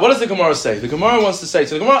 Now, what does the Gemara say? The Gemara wants to say,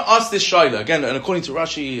 so the Gemara asks this shaila, again, and according to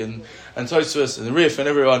Rashi and Tosfos and the Rif and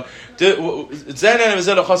everyone, says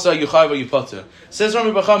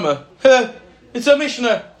Rami Bachama, it's a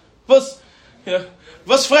Mishnah. What's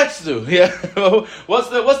frets do? Yeah, what's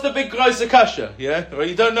the big gross kasha? Yeah, well,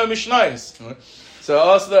 you don't know Mishnayos. So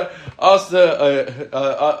ask the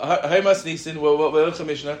Heimas Nisin. Well, what the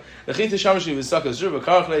Mishnah? The Chita Shamashi with Sakas Ruba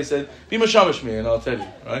Karachle said, "Be Mashamash me," and I'll tell you,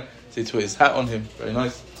 right? See, to his hat on him, very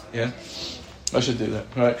nice. Yeah, I should do that,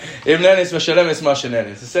 right? Imnenis Meshalemes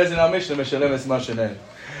Mashenenis. It says in our Mishnah Meshalemes Mashenenis.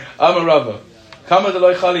 Amar Rava. Kama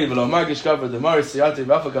deloi chali v'lo magish kavod demaris siyati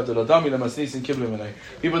v'afakav delo dami lemasnis in kiblu menei.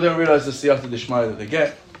 People don't realize the siyata d'shmaya that they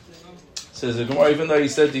get. Says the Gemara, even though he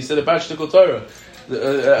said a bashtikul Torah,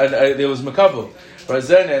 and there was makabel. Right?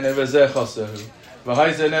 Zen and evazeh chasahu. The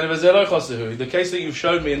case that you've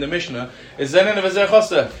showed me in the Mishnah is Zen and Evazeh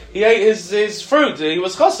Chosa. He ate his fruit. He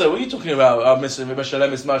was Chosa. What are you talking about?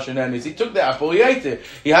 He took the apple. He ate it.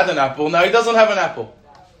 He had an apple. Now he doesn't have an apple.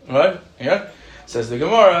 Right? Yeah. Says the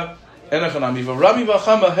Gemara. Rami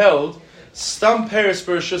Bachama held Stam Peres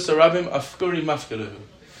Bereshus Rabim Afkuri Mafkeluhu.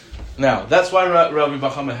 Now that's why Rabbi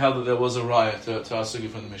Bachama held that there was a riot to our sugi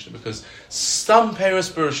from the Mishnah, because Stam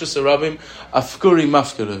Peres Bereshus Rabim Afkuri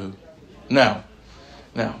Mafkeluhu.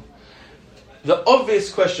 Now, the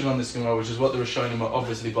obvious question on this Gemara, which is what the Rishonim are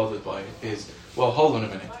obviously bothered by, is, well, hold on a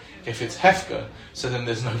minute. If it's Hefka, so then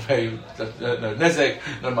there's no pay, no Nezek,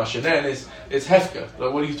 no Mashanen, it's Hefka.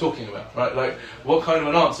 Like, what are you talking about? Right? Like, what kind of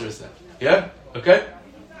an answer is that? Yeah? Okay?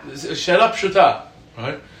 Shelap Shuta.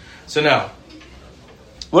 Right? So now,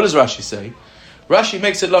 what does Rashi say? Rashi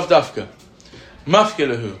makes it lav dafka.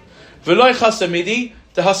 Mafkelahu. V'loi chasamidi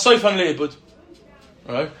tehasoifan le'ibud.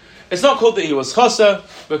 Right? It's not called that he was chasa,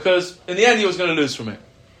 because in the end he was going to lose from it.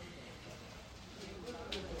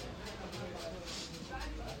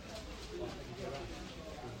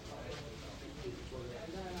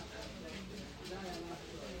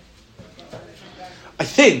 I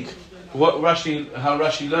think how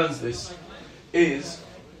Rashi learns this is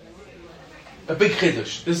a big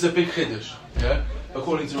chiddush. This is a big chiddush, yeah.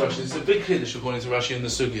 According to Rashi, this is a big chiddush according to Rashi in the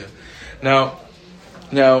sugya. Now.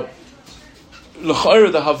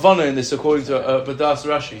 L'chayra, the Havana in this, according to Badas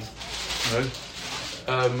Rashi, right?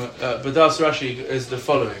 Badas Rashi is the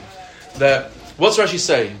following: that what's Rashi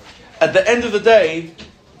saying? At the end of the day,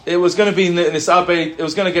 it was going to be in this abbey. It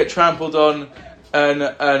was going to get trampled on, and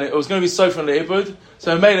it was going to be sofer leibud.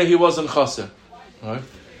 So Mela he wasn't chasa, right?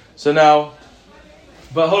 So now,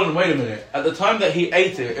 but hold on, wait a minute. At the time that he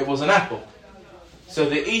ate it, it was an apple. So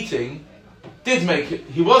the eating did make it.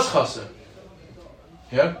 He was chasa,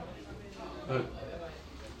 yeah.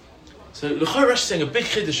 So L'chor Rashi is saying a big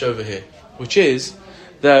chiddush over here, which is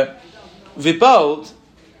that Vibald,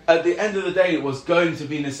 at the end of the day, it was going to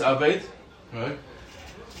be Nisa Abed, right?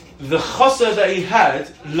 The chosa that he had,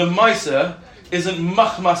 Lemaisa, isn't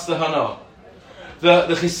machmas lehana. The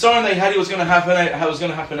chisaron that he had, was going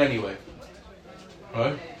to happen anyway,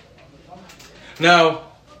 right? Now,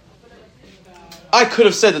 I could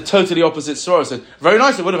have said the totally opposite story. I said, very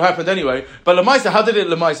nice, it would have happened anyway. But Lemaisa, how did it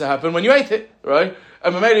Lemaisa happen? When you ate it, right?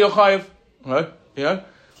 And Mameli Yochayev, right? You know?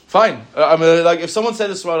 Fine. Like, if someone said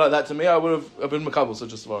a story like that to me, I would have been makabel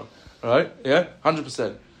such a story. Right? Yeah?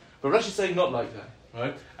 100%. But Rashi's saying not like that.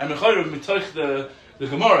 Right? And Mechayev Mitoch the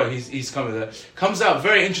Gemara, he's coming there, comes out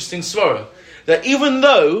very interesting svara. That even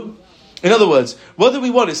though, in other words, what do we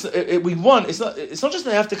want? It's not just that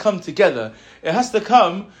they have to come together. It has to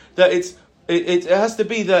come that it has to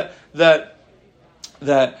be that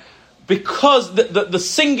because the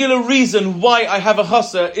singular reason why I have a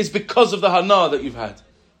chasa is because of the hana that you've had.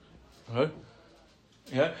 Right?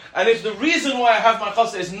 Yeah? And if the reason why I have my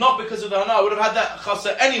chasa is not because of the hana, I would have had that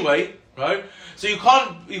chasa anyway, right? So you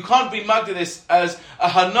can't be magdi this as a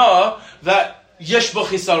hana that yesh bo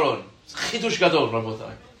chisaron. It's chidush gadol,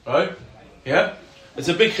 Rabotai. Right? Yeah? It's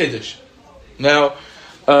a big chidush. Now,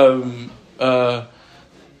 right?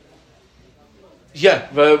 Yeah?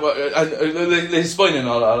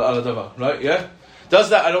 Does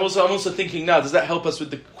that, and I'm also thinking now, does that help us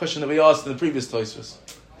with the question that we asked in the previous Tosfos?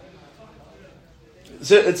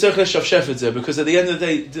 Because at the end of the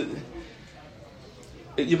day,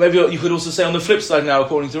 you could also say on the flip side now,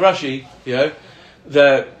 according to Rashi, yeah,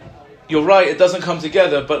 that you're right, it doesn't come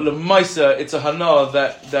together, but l'maisa, it's a hana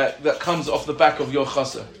that comes off the back of your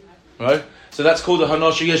chasa, right? So that's called a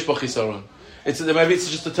hana sheyesh bo chisaron. Maybe it's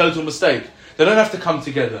just a total mistake. They don't have to come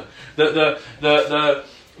together. The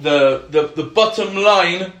bottom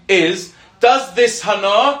line is, does this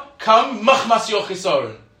hana come machmas your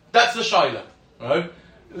chisaron? That's the shaila, right?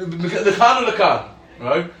 The kan or the kan,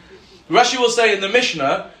 right? Rashi will say in the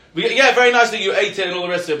Mishnah, yeah, very nice that you ate it and all the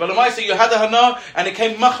rest of it, but I say you had a hana and it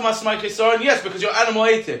came machmas my chisaron. Yes, because your animal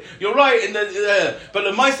ate it. You're right in the but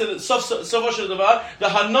the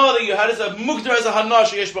hana that you had is a mugdar as a hana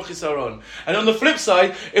sheyesh bo chisaron. And on the flip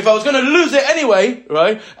side, if I was going to lose it anyway,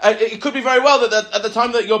 right, it could be very well that at the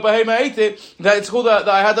time that your behema ate it, that it's called that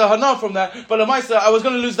I had a hana from that. But I was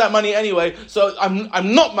going to lose that money anyway, so I'm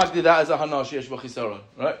not magdi that as a hana sheyesh bo chisaron.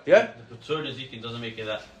 Right? Yeah. The third Ezekiel doesn't make it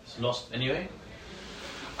that it's lost anyway.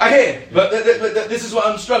 I hear, but this is what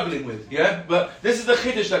I'm struggling with, yeah? But this is the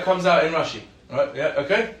chiddush that comes out in Rashi, right? Yeah,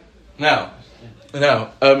 okay? Now,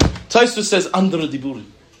 Tosfos says, under a diburi.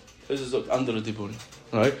 This is under a diburi,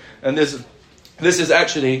 right? And this is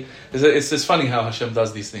actually, it's funny how Hashem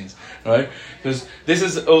does these things, right? Because this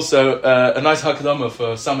is also a nice hakadama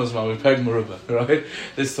for Samazman with Peg Maruba, right?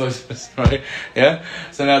 This Tosfos, right? Yeah?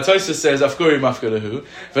 So now Tosfos says, Afkuri mafkalahu,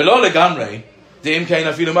 velo legamrei, the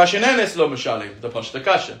pashta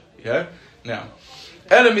kasha. Yeah? Now,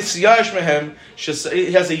 he has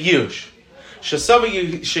a yush.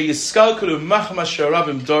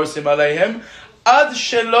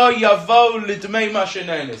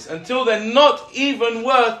 Until they're not even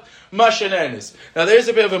worth mashenenis. Now there is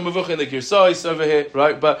a bit of a mavuch in the Girsais over here,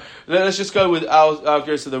 right? But let's just go with our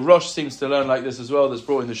Girsa. The Rosh seems to learn like this as well. That's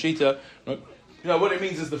brought in the Shita. Right? You know what it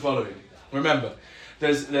means is the following. Remember,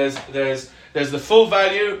 there's the full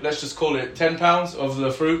value. Let's just call it £10 of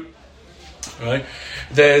the fruit, right?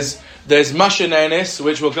 There's mashenenis,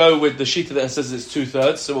 which will go with the Shita that says it's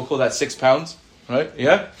 2/3, so we'll call that £6, right?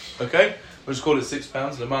 Yeah, okay. We'll just call it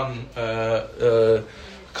 £6. Leman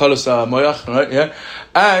kalosa moyach, right? Yeah,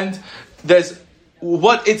 and there's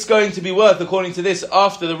what it's going to be worth according to this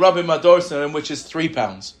after the Rabbi Madorsan, which is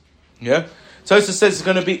 £3. Yeah. Tosfos says it's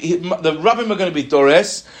going to be the Rabbim are going to be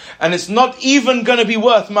dores, and it's not even going to be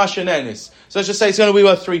worth mashenenis. So let's just say it's going to be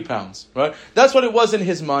worth £3, right? That's what it was in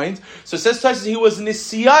his mind. So it says Tosfos he was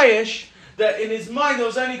nisyayish, that in his mind it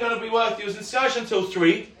was only going to be worth. He was nisyayish until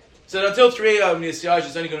 3. So until 3, nisyayish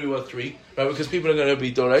is only going to be worth 3, right? Because people are going to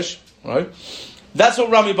be doresh, right? That's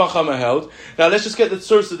what Rami Bar Chama held. Now let's just get the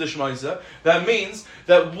source of the Shmaisa. That means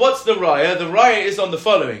that what's the raya? The raya is on the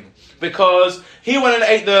following. Because he went and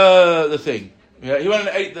ate the thing. Yeah, he went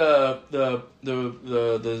and ate the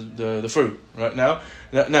fruit. Right now,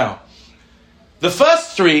 the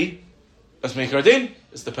first 3, let's make our din.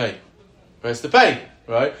 It's the pay. Right, it's the pay.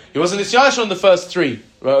 Right. He wasn't nisyash on the first 3.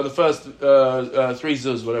 Right, on the first 3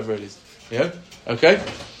 zuz, whatever it is. Yeah. Okay.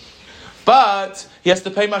 But he has to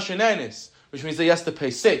pay mashenenis, which means that he has to pay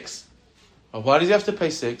 6. Well, why does he have to pay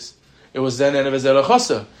 6? It was then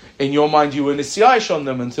enevezel. In your mind, you were nisyash on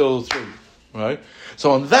them until 3, right?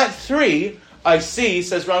 So on that 3, I see,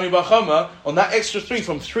 says Rami Bar Chama, on that extra 3,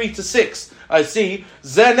 from 3 to 6, I see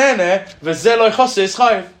zenene vezeloi chose is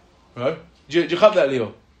chayiv, right? Do you have that,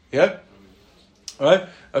 Leo? Yeah, right?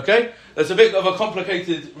 Okay, that's a bit of a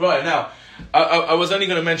complicated. Right now, I was only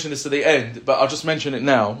going to mention this at the end, but I'll just mention it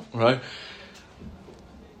now, right?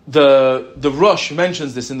 The Rosh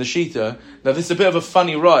mentions this in the Shita. Now this is a bit of a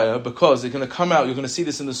funny raya because it's going to come out, you're going to see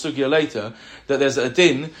this in the Sugya later, that there's a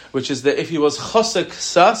din, which is that if he was chosek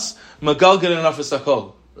sas, magalgal enough as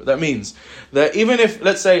sakol. That means that even if,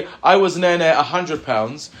 let's say, I was nene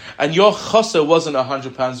 £100 and your chosa wasn't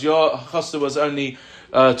 £100, your chosa was only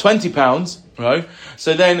 £20, right?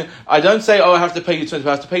 So then I don't say, I have to pay you £20, I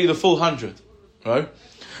have to pay you the full 100, right?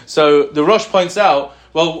 So the Rosh points out,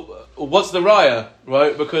 well, what's the raya,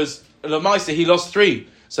 right? Because Lamaisa, he lost 3.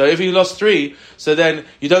 So if he lost 3, so then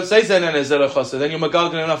you don't say Zenene Zelachosa, then you're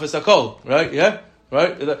Magalgan enough as Sakol, right? Yeah?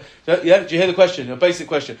 Right? Yeah? Did you hear the question? A basic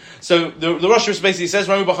question. So the Rosh basically says,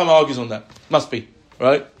 Rami Bachama argues on that. Must be.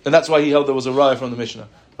 Right? And that's why he held there was a raya from the Mishnah.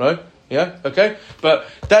 Right? Yeah? Okay? But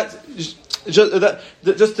just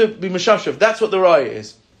to be mashashaf, that's what the raya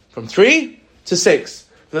is. From 3 to 6.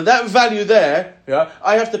 That value there, yeah,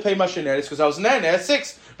 I have to pay mashineris because I was nehna at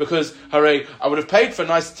 6. Because, hooray, I would have paid for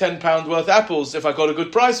nice £10 worth apples if I got a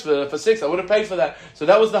good price for 6. I would have paid for that. So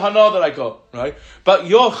that was the hana that I got, right? But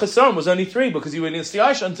your chesaron was only 3 because you were in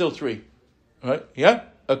Siyash until 3. Right? Yeah?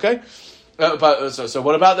 Okay? So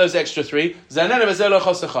what about those extra 3?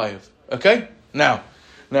 Okay? Now,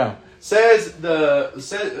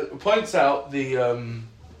 points out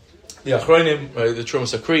the Achronim, the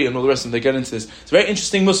Trumas Akri, and all the rest of them, they get into this. It's a very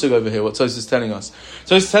interesting musig over here, what Tosfos is telling us.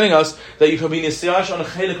 Tosfos is telling us that you can be Nesiyash on a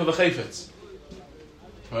chelik of a chayfetz.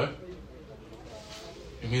 Right?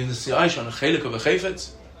 You mean Nesiyash on a chelik of a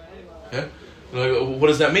chayfetz? Yeah? Like, what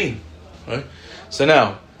does that mean? Right? So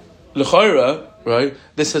now, L'chayra, right,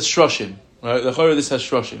 this has shroshim. Right? L'chayra, this has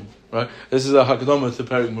shroshim. Right? This is a hakadama to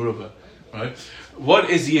Perik Merubah. Right? What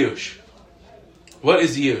is Yush? What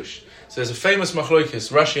is Yush? So there's a famous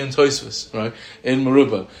machloikis, Rashi and Tosfos, right, in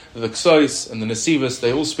Merubah. The Ksois and the Nesivos,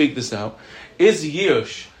 they all speak this out. Is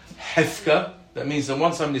Yush hefka? That means that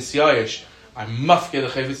once I'm nisyayish, I'm mafke the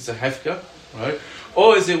chayvetz, it's a hefka, right?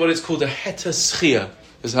 Or is it what it's called a heta schia,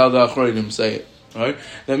 is how the Achronim say it, right?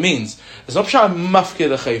 That means, it's not sure I'm mafke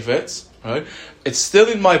the chayvetz, right? It's still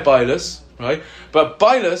in my bailus, right? But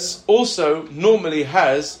bailus also normally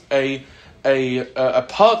has a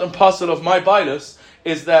part and parcel of my bailus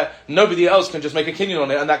is that nobody else can just make a kinyan on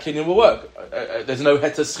it and that kinyan will work. There's no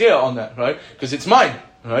heta schia on that, right? Because it's mine,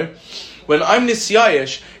 right? When I'm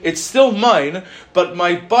nisyayish, it's still mine, but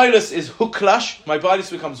my bailus is huklash, my bailus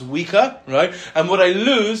becomes weaker, right? And what I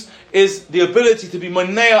lose is the ability to be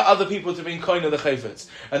monea other people to be in koina the chayfetz.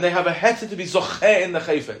 And they have a heta to be zocheh in the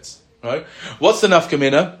chayfetz, right? What's the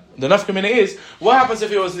nafkamina? The nafkamina is, what happens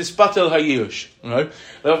if it was nispatel hayush, right?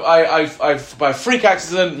 I by freak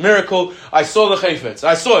accident, miracle, I saw the chayfetz.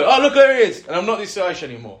 I saw it. Oh, look, there it is. And I'm not nisyayish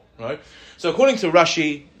anymore, right? So according to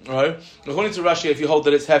Rashi, right? According to Rashi, if you hold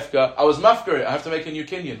that it's hefka, I was mafkar it. I have to make a new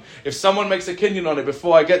kinyan. If someone makes a kinyan on it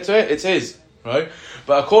before I get to it, it's his, right?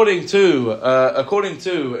 But according to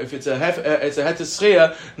if it's a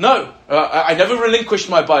heteschia, no, I never relinquished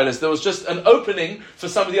my bailus. There was just an opening for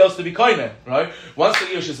somebody else to be kaineh, right? Once the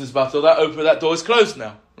yushis is battle, that door is closed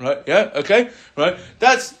now, right? Yeah, okay, right?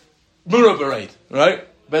 That's murabarid, right?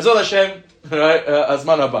 Bezol Hashem, right?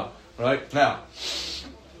 Azman haba, right?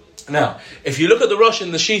 Now, if you look at the Rosh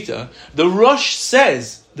in the Shita, the Rosh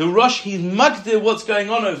says, he's magdir what's going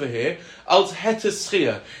on over here, alt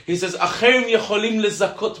heteschia. He says, acherim yecholim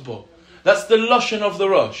lezakot bo. That's the Lashon of the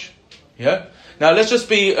Rosh. Yeah? Now, let's just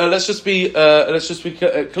be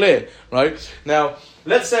clear, right? Now,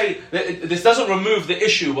 let's say, this doesn't remove the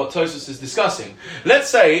issue, what Tosfos is discussing. Let's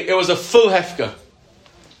say it was a full hefka.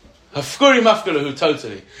 Hafkuri mafkalahu,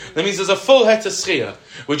 totally. That means there's a full heteschia.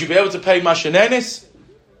 Would you be able to pay mashanenis?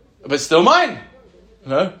 But it's still mine.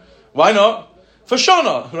 No? Why not? For sure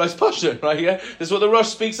not. Right? It's Pashto, right? Yeah? This is what the Rosh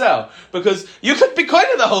speaks out. Because you could be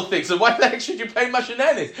kind of the whole thing, so why the heck should you pay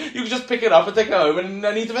mashanenis? You could just pick it up and take it home and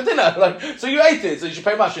eat it for dinner. Like, so you ate it, so you should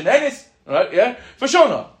pay mashanenis. Right? Yeah? For sure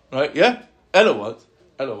not. Right? Yeah? Ella what?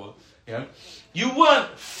 Yeah? You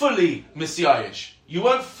weren't fully Messiahish. You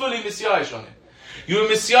weren't fully Messiahish on it. You were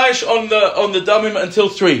Messiahish on the Damim until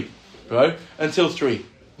 3. Right? Until 3.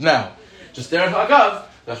 Now, just there at Hagav,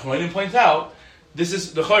 the Achronim point out, this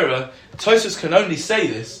is the Chayra. Tosfos can only say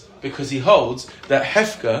this because he holds that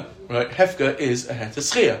Hefka, right? Hefka is a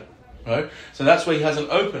heteschia, right? So that's why he has an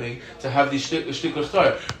opening to have the shtik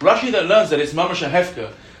l'chayra. Rashi that learns that it's mamash a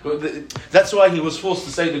Hefka. That's why he was forced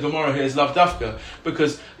to say the Gemara here is lav dafka,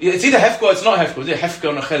 because it's either Hefka or it's not Hefka. It's either Hefka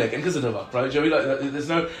on a chelik and kizadava, right? There's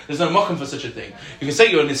no mokum for such a thing. You can say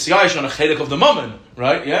you're a nisyayish on a chelik of the mammon,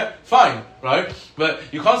 right? Yeah, fine, right? But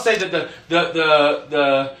you can't say that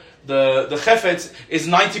the chefetz is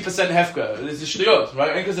 90% Hefka. It's a shliyot,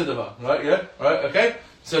 right? And kizadava, right? Yeah, right? Okay.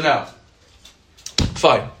 So now,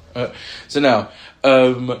 fine. So now,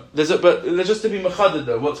 but just to be machaded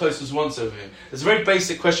though, what Tosfos wants over here. It's a very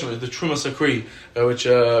basic question with the Trumas Akri, which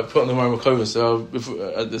put on the Maramokova. So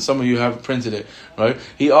some of you have printed it, right?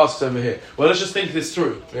 He asks over here. Well, let's just think this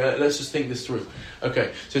through. Yeah, let's just think this through.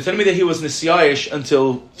 Okay, so tell me that he was nisyayish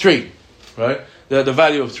until 3, right? The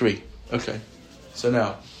value of 3. Okay, so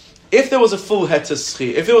now, if there was a full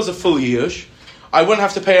hetaschi, if it was a full yush, I wouldn't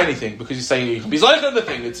have to pay anything because you're saying you can be like on the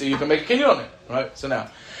thing. You can make a kinyan on it, right? So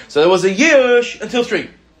there was a yush until 3,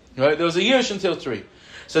 right? There was a yush until 3.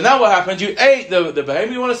 So now what happened? You ate the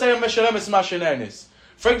behem. You want to say a meshalem es mashenenis.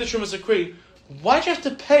 Frank the Trumas Akri. why do you have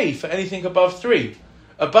to pay for anything above 3?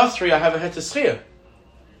 Above 3, I have a heter schia.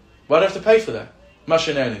 Why do I have to pay for that?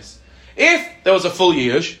 Mashanenis. If there was a full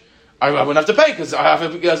years, I wouldn't have to pay because I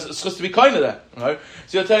have it's supposed to be kind of that, right?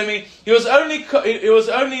 So you're telling me he was only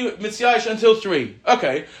mitziyash until 3.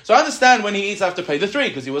 Okay, so I understand when he eats I have to pay the 3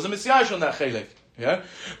 because he wasn't mitziyash on that chelik. Yeah,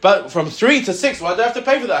 but from 3 to 6, why do I have to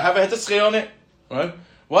pay for that? I have a heter schia on it, right?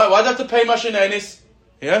 Why do I have to pay mashanenis?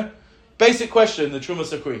 Yeah, basic question. The Truma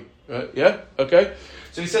Sakri, right? Yeah, okay.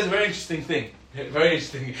 So he says a very interesting thing. Very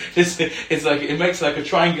interesting. It's like it makes like a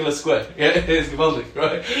triangular square. Yeah, it's gewaldig,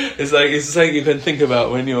 right? It's something you can think about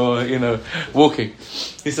when you're, walking.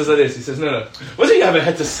 He says like this. He says, no. What do you have a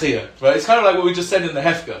heter schia, right? It's kind of like what we just said in the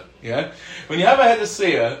hefka. Yeah, when you have a heter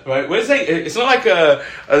schia, right? It's not like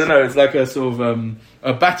it's like a sort of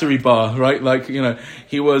a battery bar, right? Like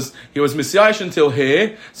he was misyash until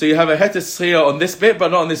here, so you have a heter schia on this bit,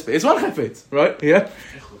 but not on this bit. It's one hefet, right? Yeah.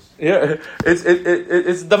 Yeah,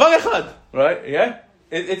 it's davar echad, right? Yeah,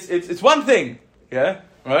 it's one thing, yeah,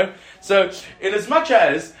 right. So, in as much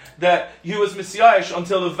as that he was messiahish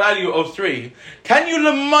until the value of 3, can you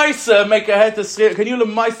lemaisa make a heter schia? Can you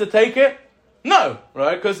lemaisa take it? No,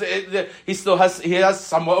 right? Because he has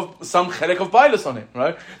somewhat of some chelik of bailus on it,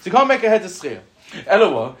 right? So you can't make a heter schia.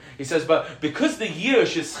 Eloah, he says, but because the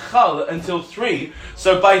yesh is chal until 3,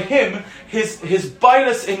 so by him, his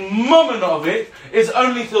bailus in moment of it is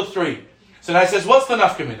only till 3. So now he says, what's the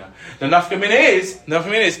nafkamina? The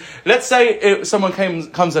nafkamina is, let's say if someone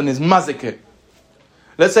comes and is mazikit.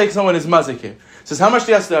 Let's say someone is mazikit. Says, how much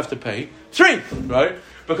do you have to pay? 3, right?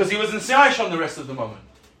 Because he was in siyash on the rest of the moment.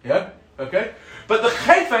 Yeah? Okay? But the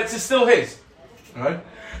chayfetz is still his. Right?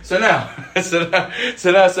 So now he says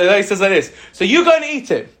like this. So you go and eat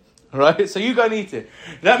it, right? So you go and eat it.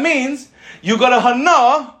 That means you got a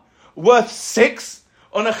hana worth 6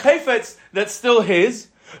 on a chayfetz that's still his,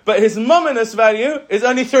 but his mominous value is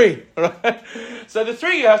only 3, right? So the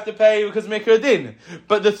 3 you have to pay because mikra din,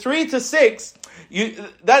 but the 3 to 6.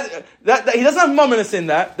 That he doesn't have mominous in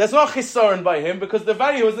that. There's not chisaron by him because the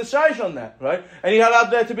value was the shaish on that, right? And he allowed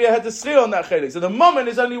there to be a heter schia on that chelik. So the momin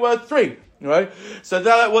is only worth 3, right? So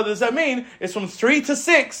what does that mean? It's from 3 to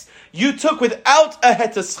 6. You took without a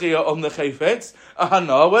heter schia on the chayfetz a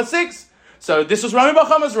hana worth 6. So this was Rami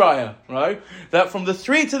Bachama's raya, right? That from the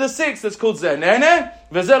 3 to the 6, that's called nehna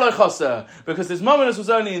v'zeh choser, because his mominus was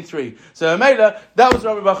only in 3. So Amela, that was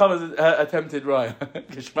Rami Bachama's attempted raya,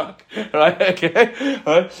 Geschmack, right? Okay,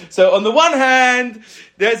 right? So on the one hand,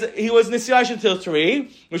 he was nisyash until 3,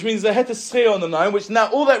 which means the heter schia on the 9, which now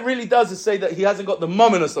all that really does is say that he hasn't got the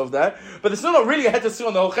mominus of that, but it's still not really a heter schia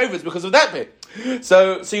on the whole chayvitz because of that bit.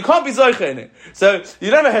 So you can't be zoicha in it. So you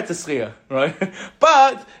don't have a heter schia, right?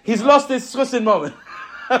 But he's lost his schusin moment.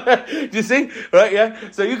 Do you see? Right?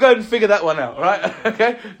 Yeah. So you go and figure that one out, right?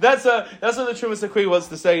 Okay. That's what the Truma Sakri wants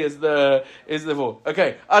to say is the vor.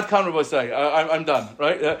 Okay. Ad kan Rabbi say. I'm done.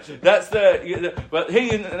 Right? That's but here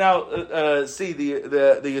you now see the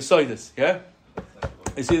Yesodis. Yeah.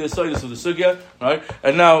 You see the Yesodis of the sugya, right?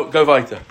 And now go weiter.